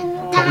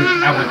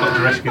we've got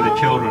to rescue the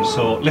children,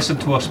 so listen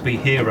to us be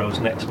heroes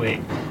next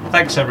week.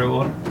 Thanks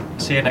everyone.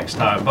 See you next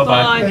time. Bye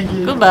bye. Bye.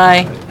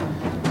 Goodbye.